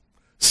house.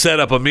 Set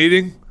up a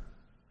meeting.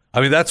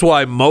 I mean, that's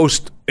why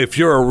if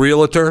you're a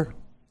realtor,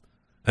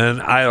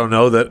 and I don't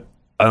know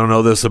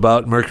this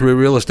about Mercury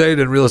Real Estate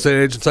and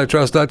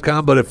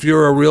realestateagentsitrust.com, but if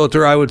you're a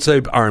realtor, I would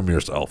say arm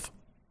yourself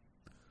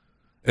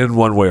in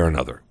one way or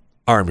another.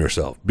 Arm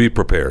yourself. Be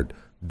prepared.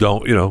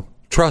 Don't,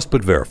 trust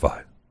but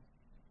verify.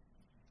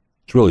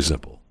 It's really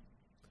simple.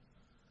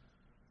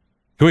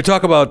 Can we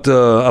talk about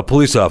a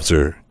police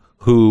officer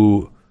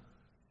who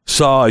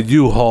saw a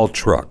U-Haul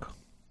truck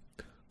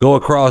go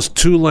across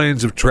 2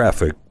 lanes of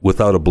traffic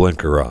without a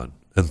blinker on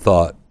and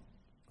thought,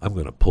 I'm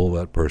going to pull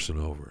that person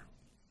over.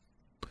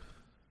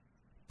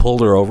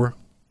 Pulled her over,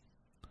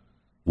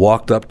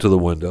 walked up to the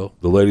window.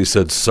 The lady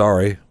said,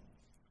 sorry,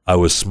 I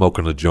was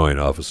smoking a joint,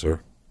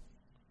 officer.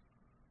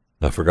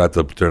 I forgot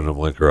to turn the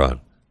blinker on.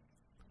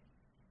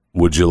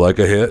 Would you like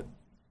a hit?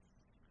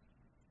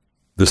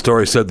 The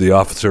story said the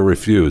officer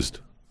refused.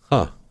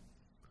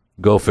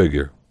 Go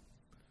figure.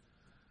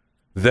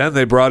 Then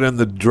they brought in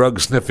the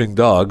drug-sniffing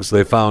dogs.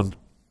 They found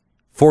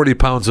 40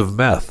 pounds of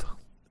meth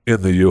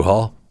in the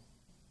U-Haul.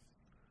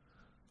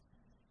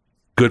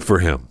 Good for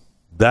him.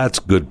 That's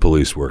good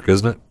police work,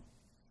 isn't it?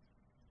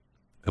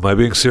 Am I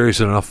being serious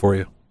enough for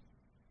you?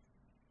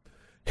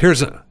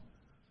 Here's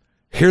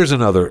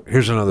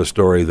another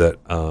story that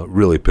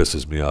really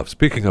pisses me off.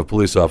 Speaking of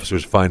police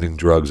officers finding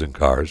drugs in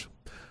cars,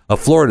 a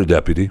Florida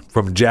deputy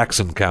from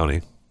Jackson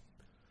County,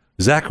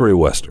 Zachary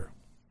Wester.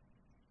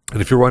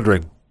 And if you're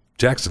wondering,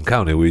 Jackson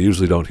County, we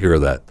usually don't hear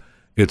that.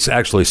 It's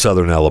actually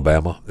southern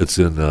Alabama. It's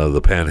in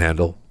the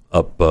Panhandle,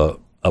 up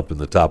in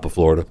the top of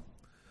Florida.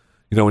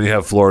 When you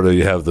have Florida,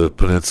 you have the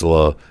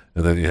peninsula,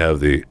 and then you have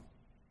the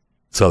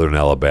southern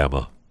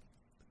Alabama.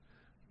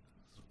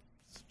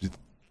 It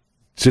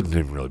shouldn't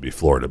even really be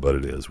Florida, but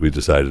it is. We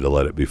decided to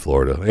let it be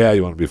Florida. Yeah,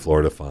 you want to be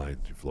Florida? Fine.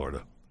 You're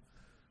Florida.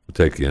 We'll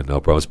take you in.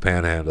 No problem. It's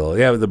Panhandle.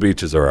 Yeah, the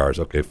beaches are ours.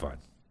 Okay, fine.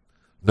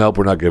 Nope,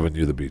 we're not giving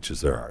you the beaches.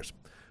 They're ours.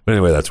 But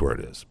anyway, that's where it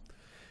is.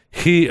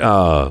 He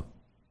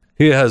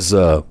has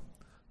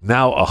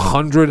now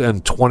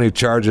 120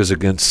 charges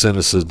against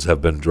citizens have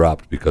been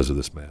dropped because of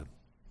this man.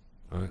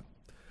 All right.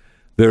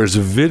 There's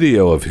a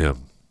video of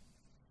him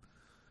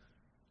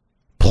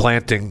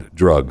planting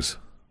drugs.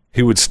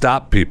 He would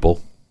stop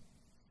people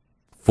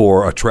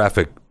for a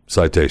traffic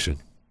citation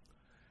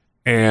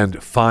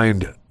and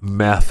find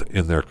meth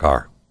in their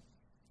car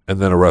and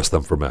then arrest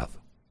them for meth.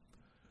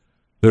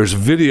 There's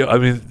video. I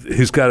mean,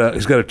 he's got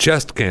a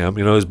chest cam,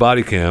 his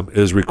body cam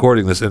is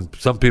recording this, and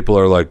some people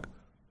are like,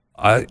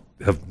 I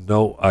have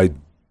no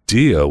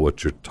idea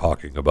what you're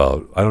talking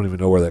about. I don't even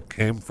know where that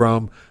came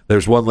from.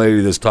 There's one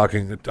lady that's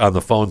talking on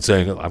the phone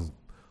saying,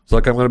 it's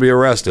like I'm going to be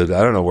arrested.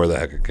 I don't know where the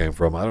heck it came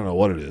from. I don't know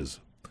what it is.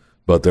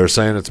 But they're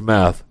saying it's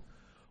meth.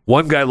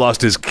 One guy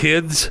lost his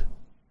kids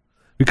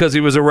because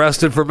he was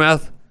arrested for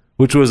meth,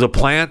 which was a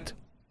plant.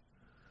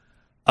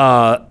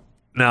 Now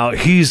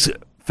he's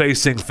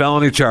facing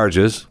felony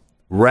charges,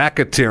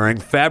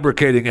 racketeering,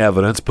 fabricating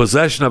evidence,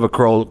 possession of a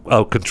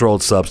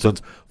controlled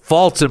substance,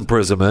 false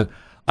imprisonment.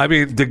 I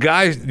mean, the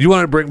guy, you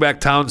want to bring back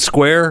Town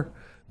Square?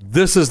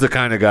 This is the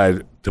kind of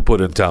guy to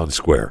put in Town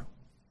Square.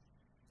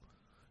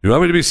 You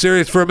want me to be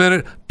serious for a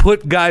minute?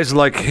 Put guys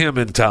like him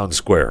in Town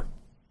Square.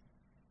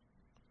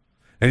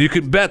 And you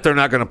can bet they're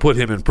not going to put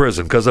him in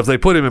prison, because if they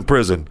put him in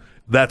prison,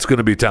 that's going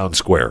to be Town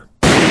Square.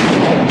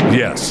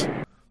 Yes.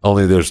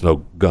 Only there's no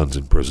guns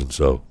in prison,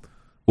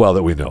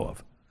 that we know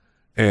of.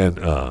 And,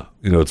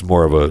 it's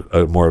more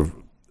of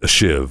a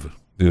shiv.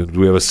 Do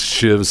we have a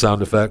shiv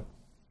sound effect?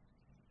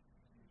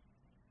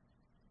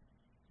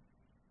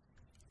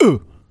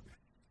 Ooh.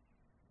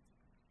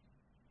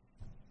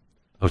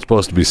 I'm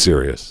supposed to be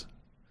serious.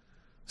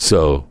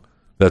 So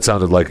that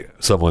sounded like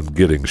someone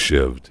getting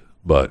shivved,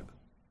 but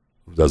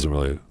it doesn't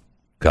really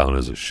count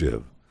as a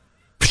shiv.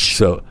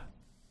 So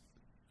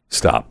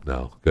stop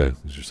now, okay?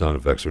 Because your sound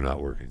effects are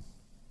not working.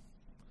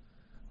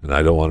 And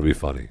I don't want to be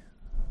funny.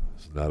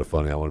 It's not a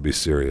funny. I want to be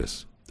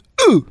serious.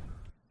 Ooh.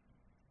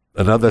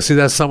 Another. See,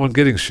 that's someone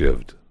getting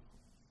shivved.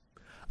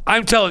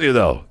 I'm telling you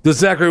though, this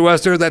Zachary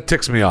Wester, that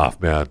ticks me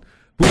off, man.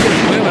 We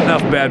have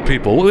enough bad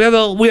people.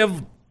 We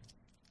have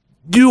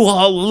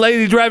U-Haul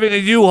lady driving a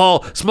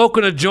U-Haul,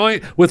 smoking a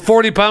joint with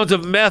 40 pounds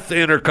of meth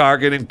in her car,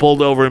 getting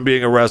pulled over and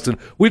being arrested.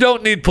 We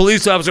don't need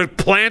police officers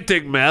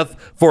planting meth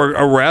for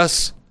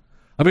arrests.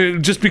 I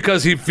mean, just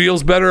because he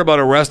feels better about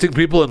arresting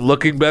people and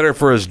looking better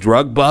for his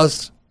drug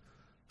bust.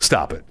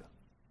 Stop it.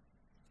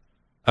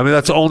 I mean,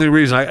 that's the only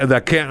reason I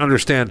can't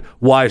understand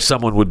why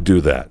someone would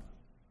do that.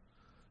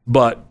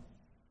 But,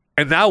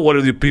 and now what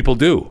do the people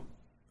do?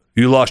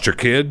 You lost your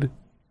kid?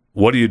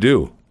 What do you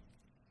do?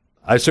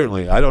 I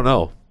don't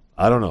know.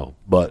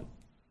 But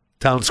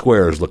Town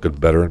Square is looking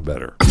better and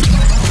better.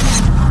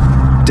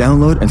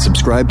 Download and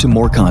subscribe to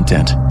more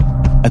content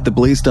at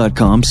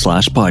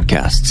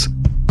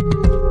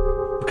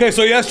theblaze.com/podcasts. Okay,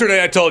 so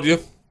yesterday I told you,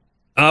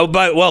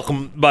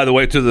 welcome, by the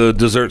way, to the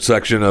dessert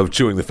section of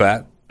Chewing the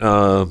Fat.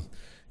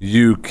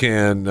 You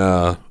can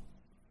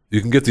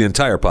get the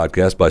entire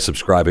podcast by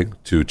subscribing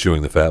to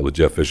Chewing the Fat with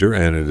Jeff Fisher,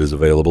 and it is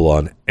available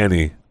on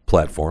any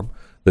platform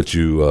that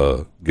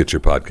you get your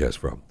podcast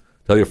from.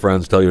 Tell your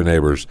friends, tell your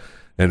neighbors,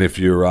 and if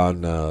you're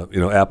on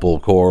Apple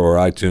Core or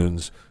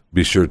iTunes,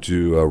 be sure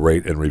to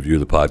rate and review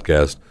the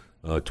podcast.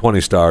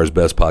 20 stars,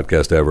 best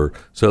podcast ever,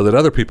 so that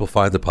other people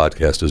find the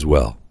podcast as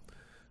well.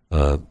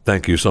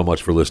 Thank you so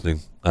much for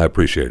listening. I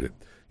appreciate it.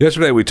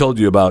 Yesterday we told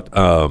you about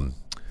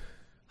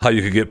how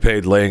you could get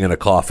paid laying in a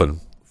coffin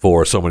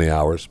for so many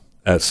hours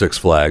at Six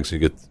Flags. You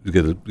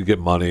get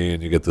money,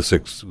 and you get the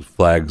Six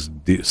Flags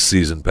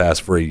season pass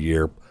for a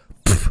year.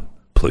 Pfft,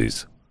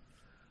 please,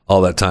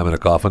 all that time in a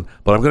coffin.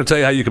 But I'm going to tell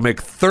you how you can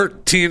make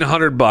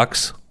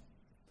 $1,300,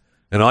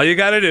 and all you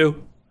got to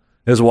do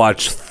is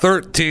watch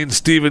 13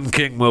 Stephen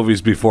King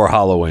movies before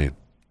Halloween.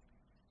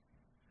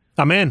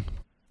 I'm in.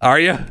 Are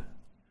you?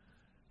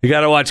 You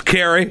got to watch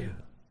Carrie.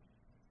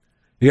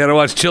 You got to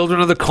watch Children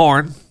of the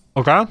Corn.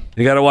 Okay.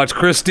 You got to watch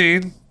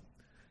Christine.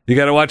 You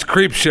got to watch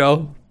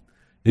Creepshow.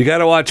 You got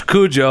to watch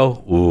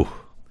Cujo. Ooh.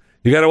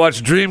 You got to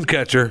watch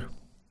Dreamcatcher.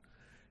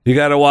 You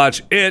got to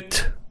watch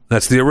It.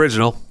 That's the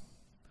original.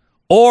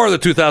 Or the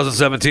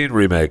 2017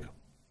 remake.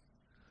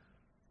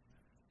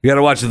 You got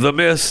to watch The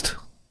Mist.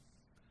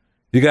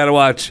 You got to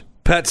watch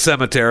Pet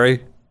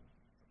Sematary.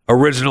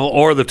 Original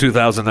or the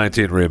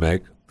 2019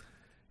 remake.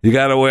 You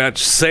got to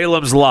watch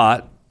Salem's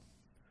Lot.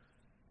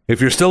 If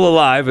you're still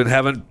alive and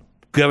haven't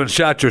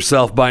shot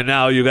yourself by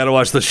now, you got to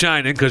watch The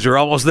Shining because you're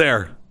almost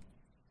there.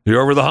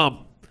 You're over the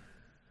hump.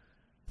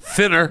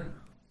 Thinner.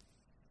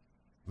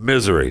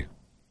 Misery.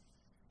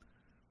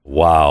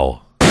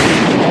 Wow.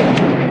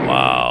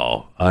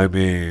 Wow. I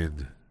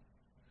mean,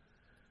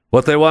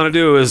 what they want to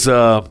do is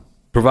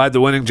provide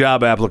the winning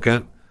job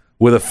applicant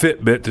with a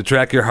Fitbit to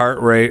track your heart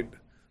rate,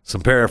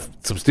 some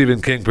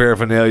Stephen King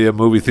paraphernalia,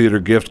 movie theater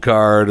gift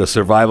card, a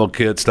survival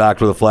kit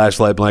stocked with a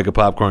flashlight, blanket,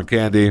 popcorn,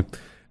 candy,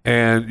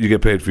 and you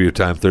get paid for your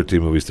time.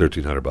 13 movies,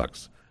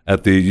 $1,300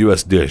 at the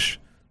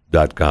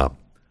usdish.com.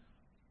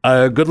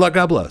 Good luck,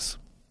 God bless.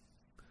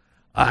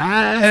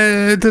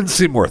 It didn't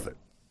seem worth it.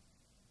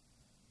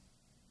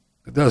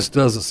 It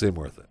doesn't seem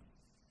worth it.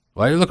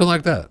 Why are you looking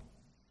like that?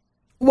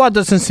 What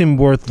doesn't seem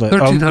worth it?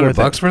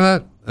 $1,300 for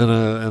that? And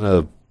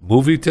a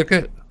movie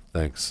ticket?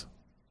 Thanks.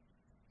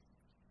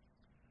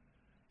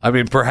 I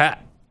mean,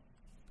 perhaps.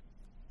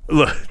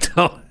 Look,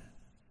 don't.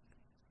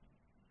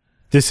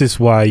 This is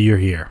why you're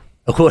here.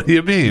 What do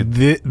you mean?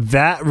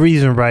 That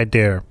reason right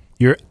there,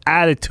 your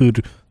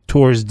attitude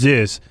towards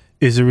this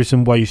is the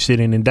reason why you're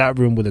sitting in that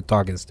room with a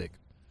talking stick.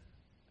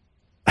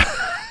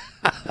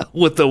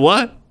 With the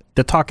what?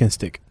 The talking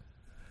stick.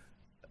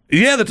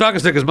 Yeah, the talking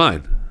stick is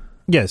mine.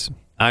 Yes.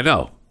 I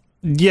know.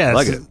 Yes. I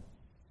like it.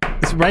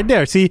 It's right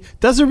there. See,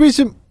 that's the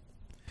reason.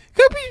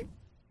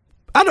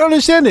 I don't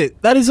understand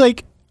it. That is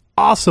like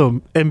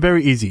awesome and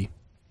very easy.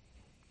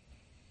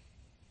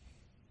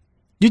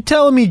 You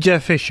telling me,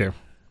 Jeff Fisher,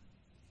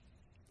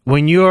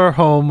 when you're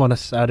home on a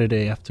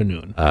Saturday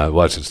afternoon.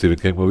 Watching Stephen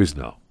King movies?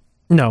 No.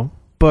 No,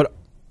 but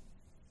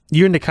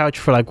you're in the couch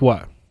for like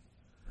what?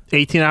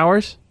 18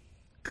 hours?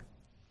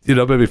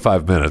 Maybe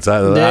 5 minutes.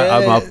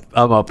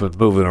 I'm up and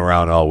moving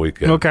around all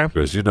weekend. Okay.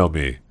 Chris, you know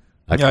me.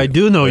 I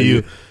do know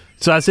you.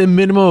 So I say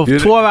minimum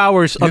of 12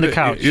 hours on the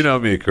couch. You know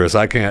me, Chris.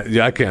 I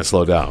can't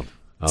slow down.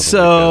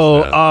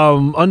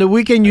 On the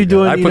weekend you're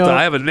doing.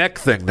 I have a neck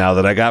thing now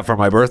that I got for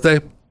my birthday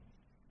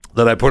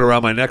that I put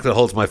around my neck that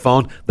holds my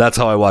phone. That's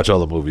how I watch all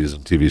the movies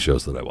and TV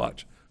shows that I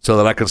watch, so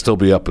that I can still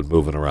be up and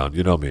moving around.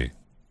 You know me.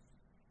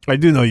 I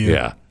do know you.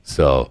 Yeah.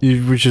 So,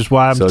 which is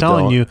why I'm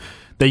telling you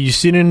that you're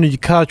sitting on your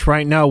couch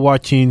right now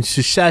watching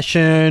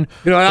Succession.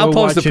 I'll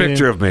post a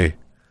picture of me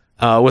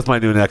with my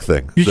new neck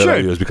thing I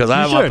use because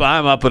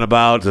I'm up and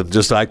about and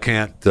just I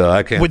can't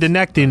with the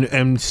neck thing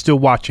and still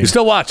watching. You're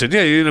still watching,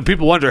 yeah.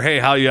 People wonder, hey,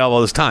 how you have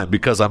all this time?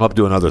 Because I'm up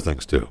doing other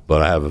things too,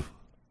 but I have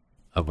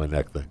my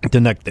neck thing. The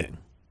neck thing.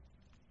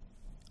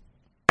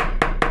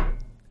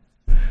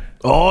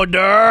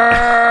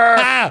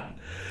 Order.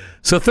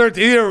 So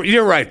 13.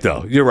 You're right,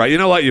 though. You're right. You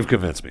know what? You've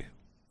convinced me.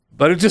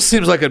 But it just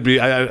seems like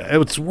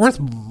it's worth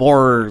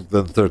more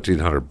than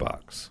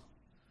 $1,300.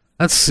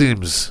 That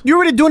seems. You're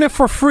already doing it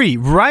for free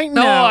right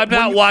now. No, I'm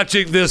not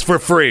watching this for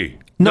free.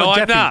 No,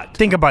 Jeffy, I'm not.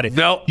 Think about it.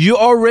 No. You're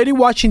already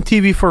watching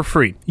TV for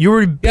free. You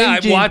were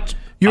binging.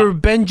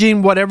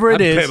 Binging whatever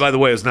it is. By the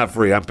way, it's not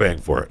free. I'm paying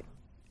for it.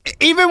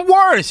 Even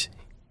worse.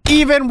 That's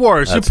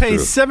You're paying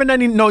true.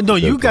 $7.99. No,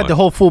 you got the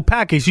whole full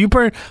package. You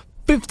paying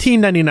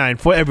 $15.99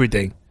 for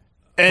everything.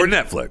 For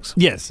Netflix.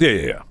 Yes.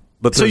 Yeah.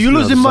 But So you're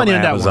losing money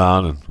on that one.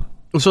 Amazon and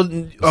So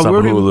some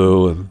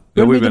Hulu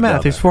and we did the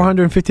math. It's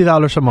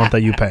 $450 a month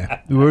that you pay.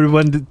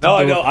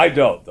 I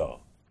don't though.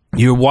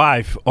 Your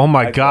wife. Oh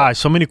my gosh,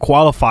 so many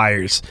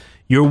qualifiers.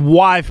 Your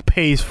wife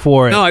pays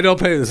for it. No, I don't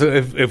pay this.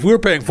 If we're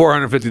paying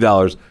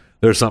 $450,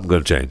 there's something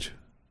going to change.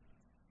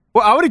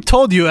 Well, I already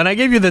told you, and I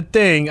gave you the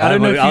thing. I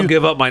don't know if I'll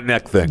give up my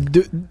neck thing.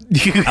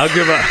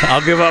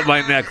 I'll give up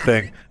my neck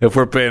thing if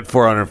we're paying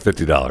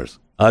 $450.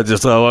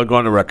 I'll go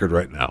on the record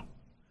right now.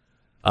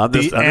 On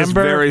this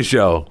very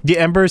show. Did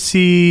Amber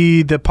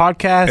see the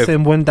podcast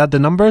and went at the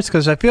numbers?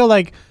 Because I feel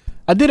like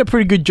I did a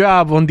pretty good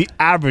job on the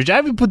average. I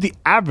haven't put the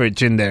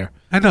average in there.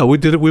 I know we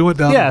did it. We went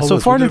down. Yeah, so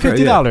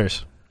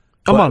 $450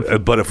 a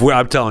month. But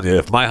I'm telling you,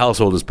 if my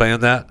household is paying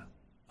that,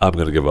 I'm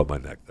going to give up my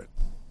neck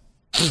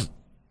thing.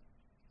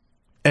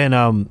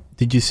 And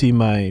did you see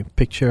my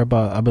picture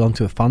about I belong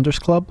to the Founders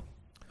Club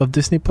of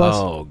Disney Plus?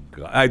 Oh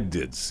God, I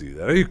did see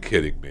that. Are you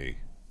kidding me?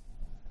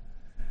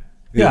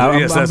 Yeah,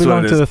 I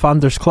belong to the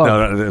Founders Club.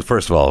 No,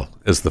 first of all,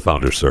 it's the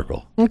Founders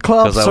Circle.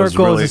 Club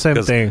Circle is the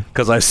same thing.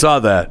 Because I saw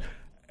that,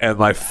 and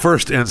my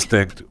first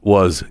instinct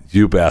was,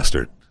 you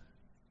bastard.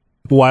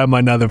 Why am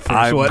I not the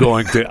first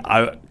one?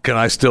 Can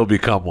I still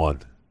become one?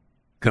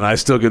 Can I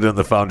still get in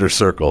the Founders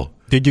Circle?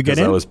 Did you get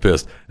in? I was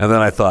pissed. And then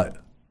I thought,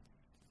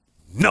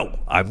 no,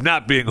 I'm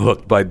not being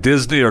hooked by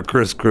Disney or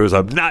Chris Cruz.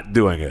 I'm not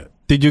doing it.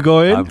 Did you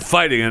go in? I'm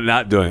fighting and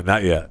not doing it.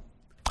 Not yet.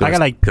 I got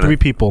like three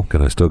people.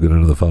 Can I still get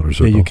into the Founders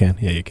Circle? Yeah,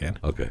 you can.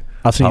 Okay.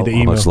 I'll send you the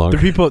email. How much longer?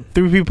 Three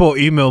people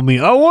emailed me.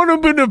 I want to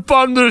be in the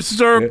Founders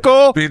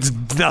Circle. It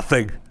means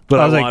nothing, but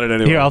I want it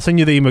anyway. Here, I'll send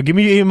you the email. Give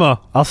me your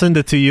email. I'll send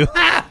it to you.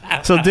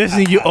 So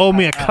Disney, you owe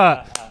me a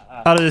cut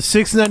out of the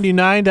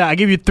 $6.99 that I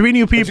give you 3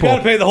 new people. But you got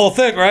to pay the whole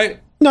thing, right?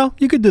 No,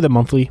 you could do the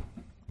monthly.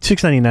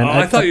 $6.99.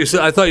 I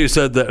thought you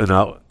said that.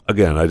 Now,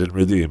 again, I didn't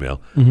read the email,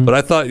 but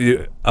I thought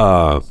you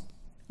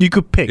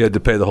could pick. You had to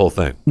pay the whole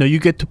thing. No, you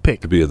get to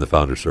pick to be in the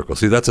Founders Circle.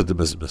 See, that's a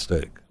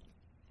mistake.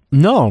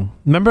 No,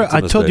 remember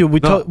I told you I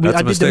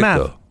did the math.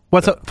 Though.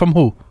 What's up from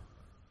who?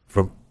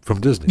 From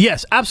Disney.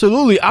 Yes,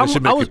 absolutely. I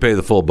should make you pay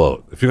the full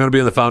boat if you're going to be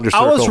in the Founders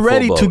Circle. I was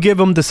ready to give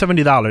them the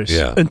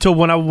 $70 until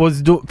when I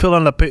was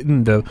filling up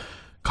the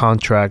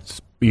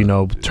contracts,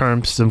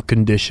 terms and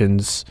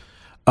conditions.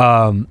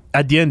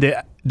 At the end,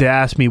 they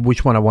asked me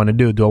which one I want to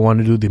do. Do I want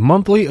to do the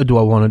monthly or do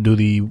I want to do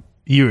the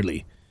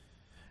yearly?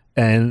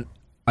 And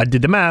I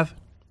did the math.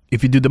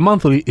 If you do the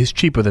monthly, it's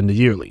cheaper than the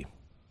yearly.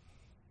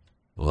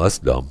 Well, that's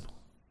dumb.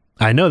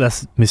 I know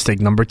that's mistake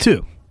number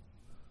 2.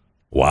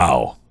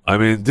 Wow. I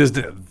mean,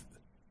 Disney.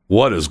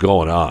 What is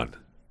going on?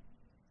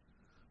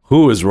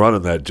 Who is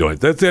running that joint?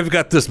 They've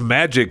got this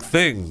magic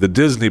thing, the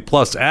Disney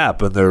Plus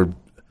app, and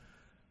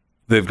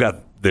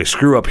they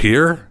screw up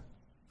here.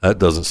 That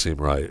doesn't seem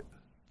right.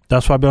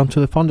 That's why I belong to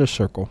the Founders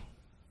Circle.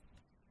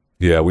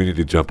 Yeah, we need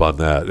to jump on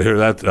that.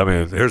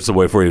 Here's the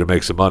way for you to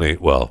make some money.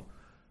 Well,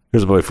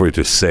 here's a way for you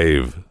to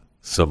save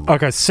some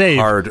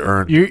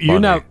hard-earned money. You're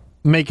not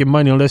making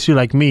money unless you're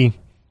like me.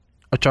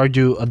 I'll charge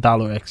you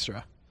 $1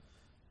 extra.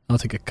 I'll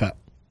take a cut.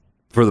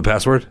 For the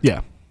password?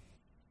 Yeah.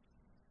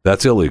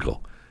 That's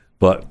illegal.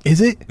 But is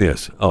it?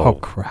 Yes. Oh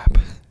crap.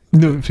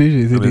 No,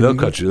 they'll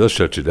cut you. They'll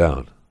shut you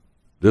down.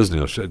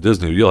 Disney,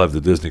 you'll have the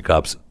Disney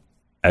cops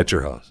at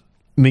your house.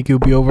 Make you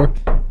be over.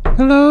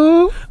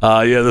 Hello?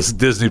 Yeah, this is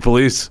Disney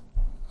police.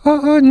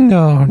 Oh,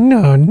 no,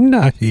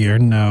 not here.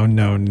 No.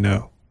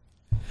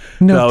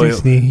 No,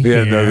 Disney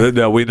here.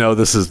 No, we know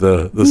this is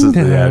the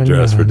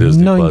address for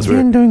Disney Plus.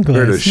 We're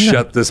here to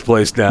shut this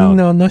place down.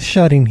 No, not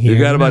shutting here. You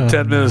got about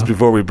 10 minutes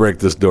before we break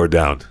this door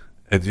down.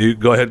 And you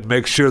go ahead and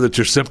make sure that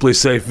your Simply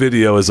Safe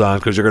video is on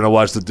because you're going to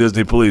watch the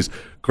Disney police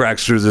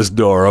cracks through this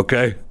door,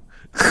 okay?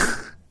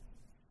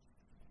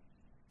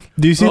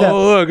 Do you see that?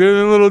 Oh, look,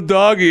 there's a little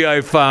doggy I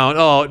found.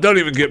 Oh, don't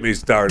even get me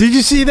started. Did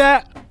you see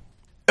that?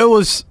 It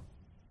was...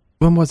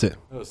 When was it?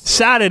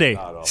 Saturday.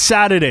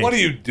 What are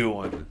you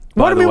doing?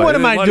 What am I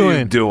doing? What are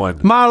you doing?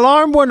 My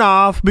alarm went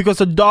off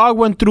because a dog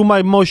went through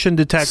my motion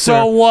detector.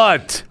 So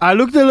what? I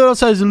looked at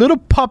a little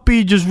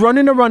puppy just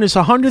running around. It's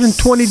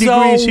 120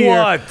 degrees here.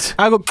 So what?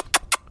 I go,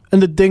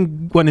 and the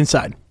thing went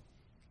inside.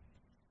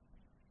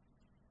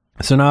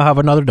 So now I have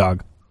another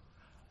dog.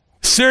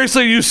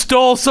 Seriously, you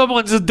stole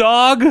someone's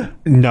dog?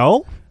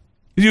 No.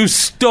 You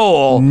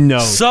stole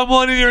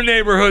someone in your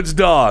neighborhood's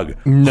dog?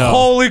 No.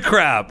 Holy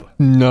crap.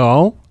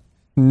 No.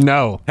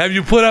 No. Have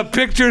you put up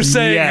pictures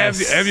saying?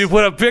 Yes. Have you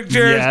put up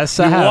pictures? Yes,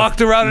 you I have.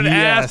 walked around and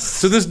Yes. asked.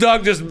 So this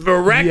dog just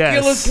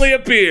miraculously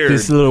appeared.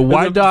 This little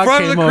white in the dog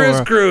front came of the Chris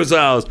over. Cruz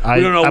house.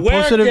 We don't know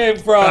where it came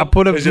from. I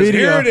put a It's just,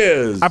 video. here it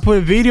is. I put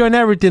a video and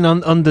everything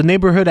on the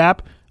neighborhood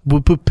app. We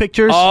put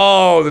pictures.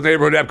 Oh, the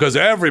neighborhood app, because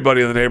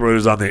everybody in the neighborhood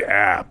is on the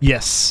app.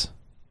 Yes,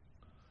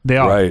 they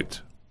are. Right.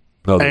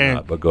 No, they're And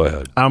not, but go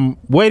ahead. I'm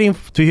waiting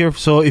to hear.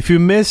 So if you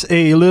miss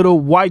a little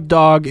white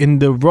dog in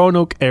the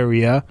Roanoke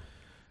area,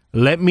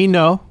 let me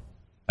know.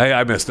 Hey,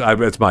 I missed it.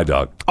 It's my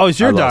dog. Oh, it's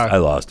your I dog. I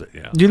lost it,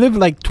 yeah. You live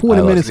like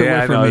 20 minutes away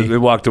I from know. me. It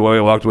walked away.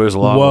 It's a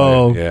long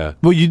Whoa. way. Yeah.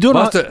 Well, you do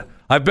not.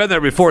 I've been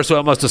there before, so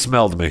it must have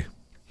smelled me.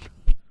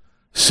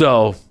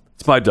 So,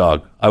 it's my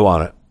dog. I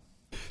want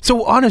it.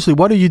 So honestly,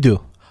 what do you do?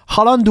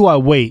 How long do I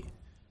wait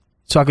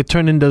so I could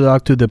turn in the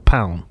dog to the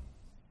pound?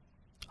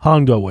 How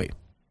long do I wait?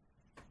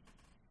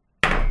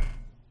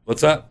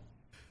 What's that?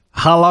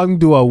 How long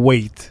do I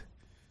wait?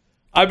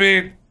 I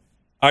mean,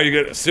 are you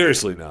going to...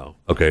 Seriously now.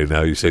 Okay,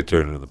 now you say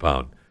turn it in the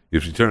pound.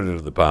 If you turn it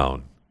into the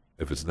pound,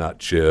 if it's not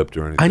chipped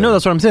or anything... I know,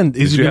 that's what I'm saying.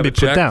 Is it you going to have be it put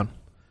checked? down?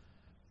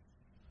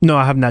 No,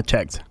 I have not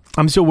checked.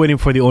 I'm still waiting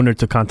for the owner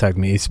to contact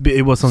me.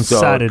 It was on So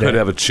Saturday. it could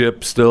have a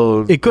chip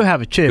still. It could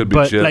have a chip, could be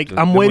but chipped. like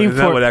I'm waiting And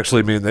for. that would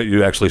actually mean that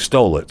you actually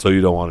stole it, so you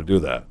don't want to do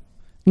that.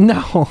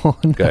 No,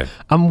 Okay.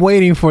 I'm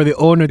waiting for the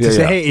owner to Yeah,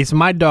 say, yeah. "Hey, it's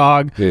my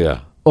dog," Yeah.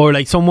 or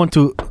like someone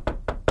to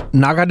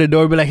knock at the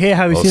door, and be like, "Hey,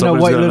 have you Well, seen that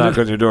somebody's white going to little?" knock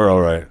on your door,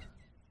 all right.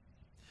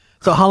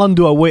 So how long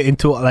do I wait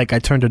until like I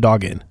turn the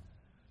dog in?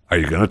 Are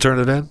you going to turn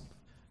it in?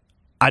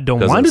 I don't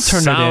 'Cause want it to turn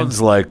it in.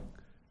 sounds like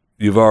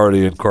you've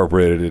already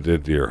incorporated it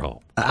into your home.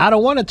 I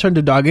don't want to turn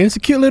the dog in. It's a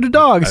cute little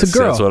dog. It's a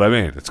girl. That's what I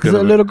mean. It's It's going a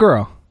to little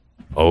girl.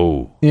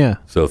 Oh. Yeah.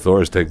 So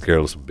Thor's taking care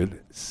of some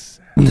business.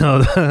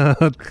 No,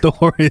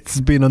 Thor is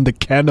being on the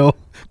kennel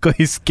because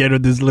he's scared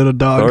of this little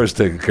dog. Thor's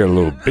taking care of a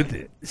little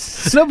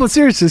business. No, but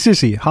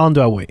seriously, how long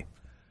do I wait?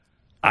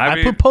 I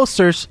mean, put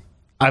posters.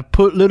 I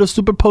put little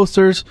super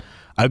posters.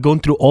 I've gone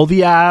through all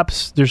the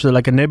apps. There's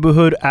like a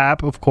neighborhood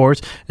app, of course,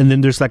 and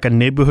then there's like a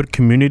neighborhood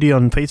community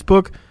on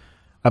Facebook.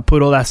 I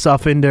put all that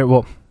stuff in there.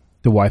 Well,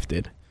 the wife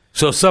did.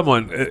 so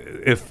someone,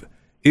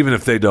 even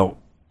if they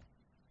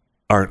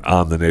aren't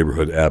on the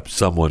neighborhood app,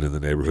 someone in the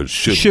neighborhood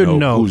should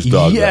know whose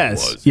dog that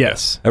was.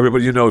 Yes. Yeah.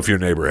 Everybody, if your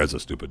neighbor has a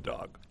stupid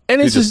dog. And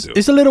You it's just just do.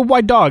 it's a little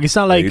white dog. It's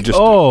not like you just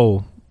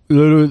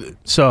little.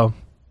 So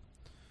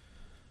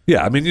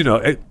Yeah, I mean,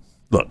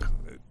 look,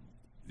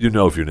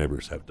 if your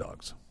neighbors have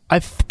dogs. I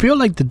feel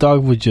like the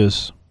dog would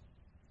just.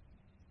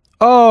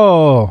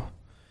 Oh,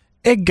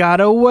 it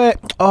got away.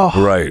 Oh,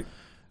 Right.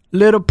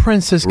 little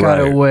princess got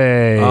Right.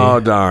 away. Oh,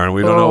 darn.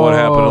 We don't know what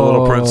happened to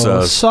little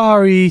princess.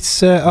 Sorry,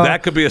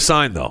 That could be a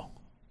sign, though.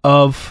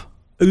 of.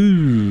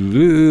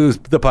 Ooh,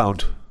 the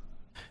pound.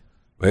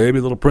 Maybe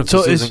little princess So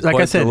it's- isn't like I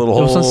quite said, the little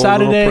it was on whole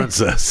Saturday. little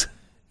princess.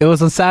 It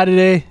was on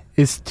Saturday.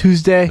 It's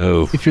Tuesday.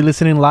 Oh. If you're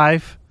listening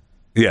live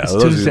Yeah, It's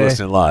those of Tuesday. you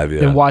listening live,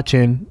 yeah. and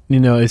watching,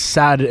 it's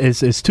Saturday.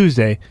 It's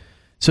Tuesday.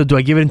 So do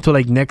I give it until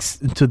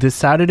until this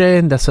Saturday?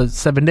 And that's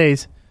 7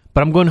 days.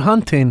 But I'm going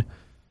hunting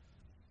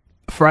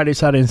Friday,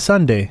 Saturday, and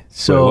Sunday.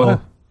 So Wait,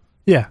 what?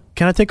 yeah,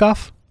 can I take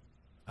off?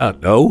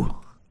 No.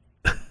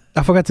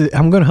 I forgot to.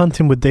 I'm going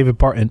hunting with David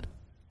Barton.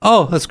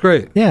 Oh, that's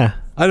great. Yeah,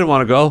 I didn't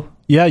want to go.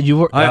 yeah. You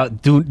were,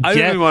 dude. I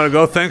didn't even want to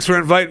go. Thanks for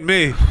inviting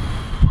me.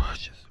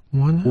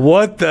 One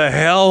What the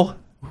hell?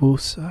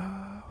 who's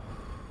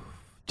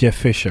Jeff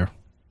Fisher.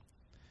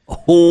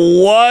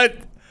 What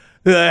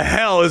the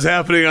hell is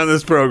happening on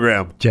this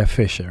program? Jeff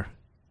Fisher.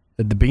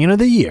 At the beginning of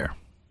the year,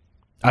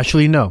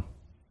 actually no,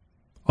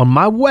 on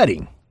my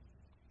wedding,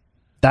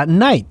 that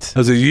night, That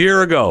was a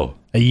year ago.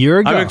 a year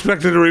ago. I'm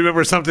expected to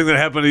remember something that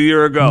happened a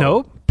year ago.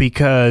 No,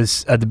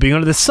 because at the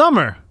beginning of the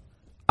summer,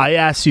 I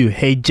asked you,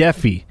 hey,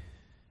 Jeffy,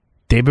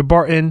 David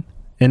Barton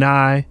and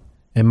I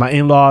and my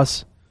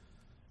in-laws,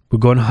 we're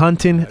going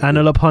hunting,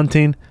 antelope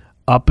hunting,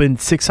 up in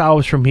 6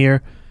 hours from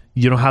here.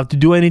 You don't have to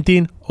do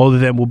anything other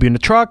than we'll be in the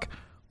truck.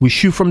 We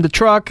shoot from the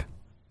truck,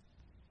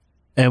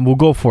 and we'll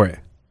go for it.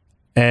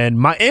 And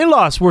my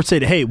in-laws were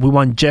saying, hey, we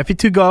want Jeffy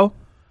to go.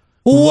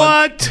 We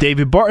want What?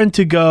 David Barton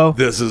to go.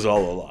 This is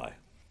all a lie.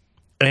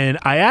 And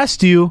I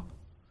asked you,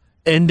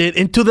 and then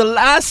until the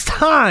last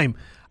time,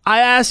 I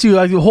asked you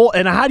like the whole,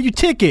 and I had your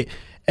ticket,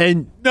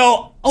 and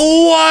No.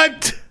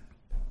 What?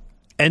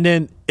 and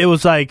then it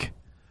was like,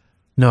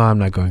 no, I'm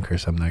not going,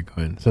 Chris. I'm not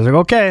going. So I was like,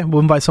 okay,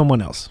 we'll invite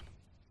someone else.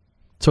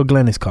 So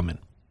Glenn is coming.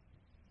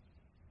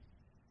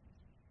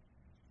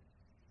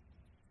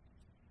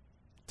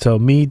 So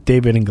me,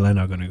 David, and Glenn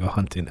are gonna go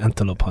hunting,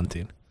 antelope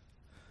hunting,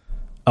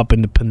 up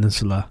in the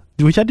peninsula.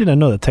 Which I didn't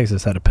know that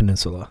Texas had a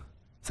peninsula.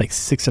 It's like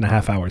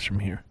 6.5 hours from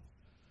here.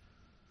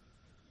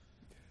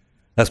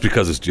 That's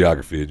because it's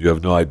geography, and you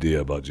have no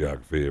idea about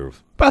geography.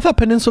 But I thought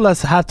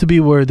peninsulas have to be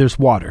where there's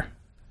water,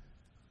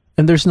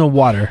 and there's no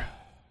water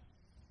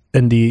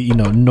in the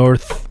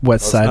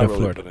northwest It's side not of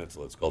really Florida.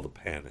 peninsula. It's called the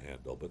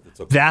Panhandle, but it's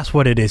okay. That's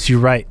what it is. You're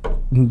right.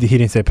 He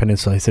didn't say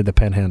peninsula. He said the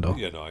Panhandle.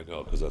 Yeah, no, I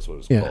know, because that's what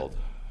it's Yeah. called.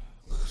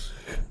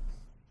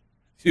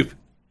 You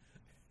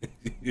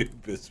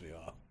piss me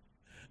off.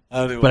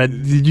 But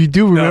you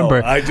do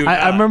remember. No, I do not.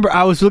 I remember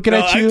I was looking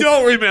at you. I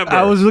don't remember.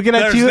 I was looking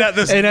at you.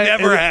 This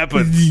never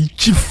happened.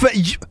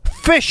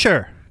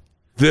 Fisher.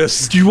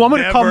 This. Do you want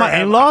me to call my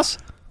in-laws?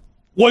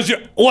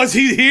 Was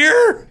he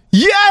here?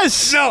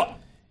 Yes. No.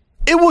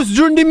 It was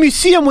during the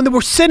museum when they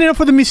were setting up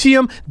for the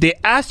museum. They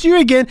asked you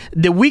again.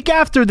 The week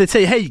after, they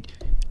say, "Hey,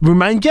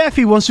 remind Jeff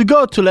he wants to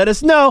go to let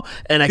us know."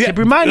 And I kept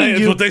reminding you.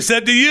 That's what they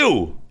said to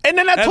you. And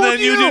then I told you. And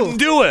then you didn't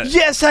do it.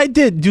 Yes, I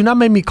did. Do not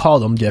make me call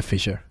them, Jeff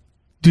Fisher.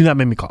 Do not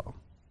make me call them.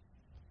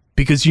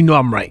 Because you know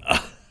I'm right.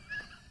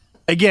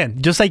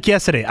 Again, just like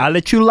yesterday, I'll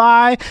let you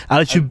lie. I'll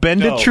let you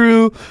bend the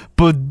truth.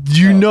 But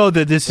you know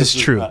that this is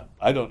true.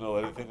 I don't know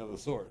anything of the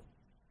sort.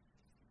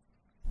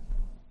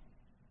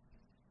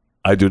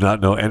 I do not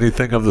know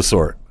anything of the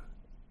sort.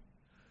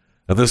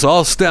 And this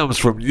all stems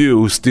from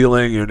you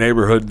stealing your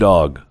neighborhood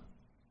dog.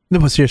 No,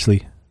 but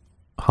seriously,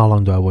 how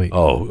long do I wait?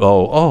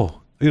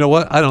 Oh. You know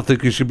what? I don't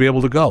think you should be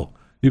able to go.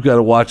 You've got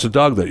to watch the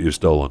dog that you've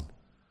stolen.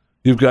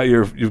 You've got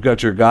your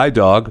guy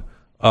dog,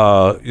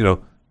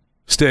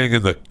 staying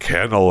in the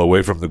kennel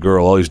away from the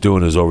girl. All he's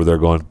doing is over there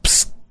going,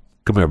 "Psst,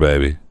 come here,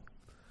 baby."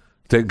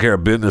 Taking care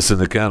of business in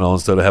the kennel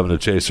instead of having to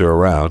chase her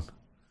around.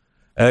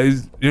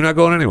 You're not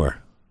going anywhere.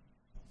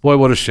 Boy,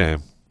 what a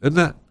shame. Isn't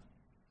that?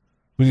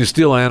 When you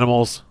steal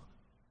animals,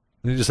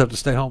 you just have to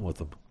stay home with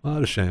them.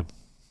 What a shame.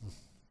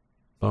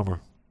 Bummer.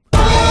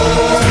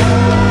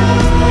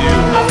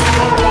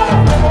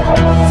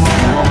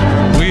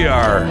 We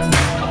are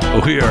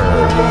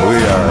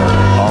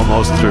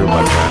almost through,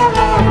 my friend.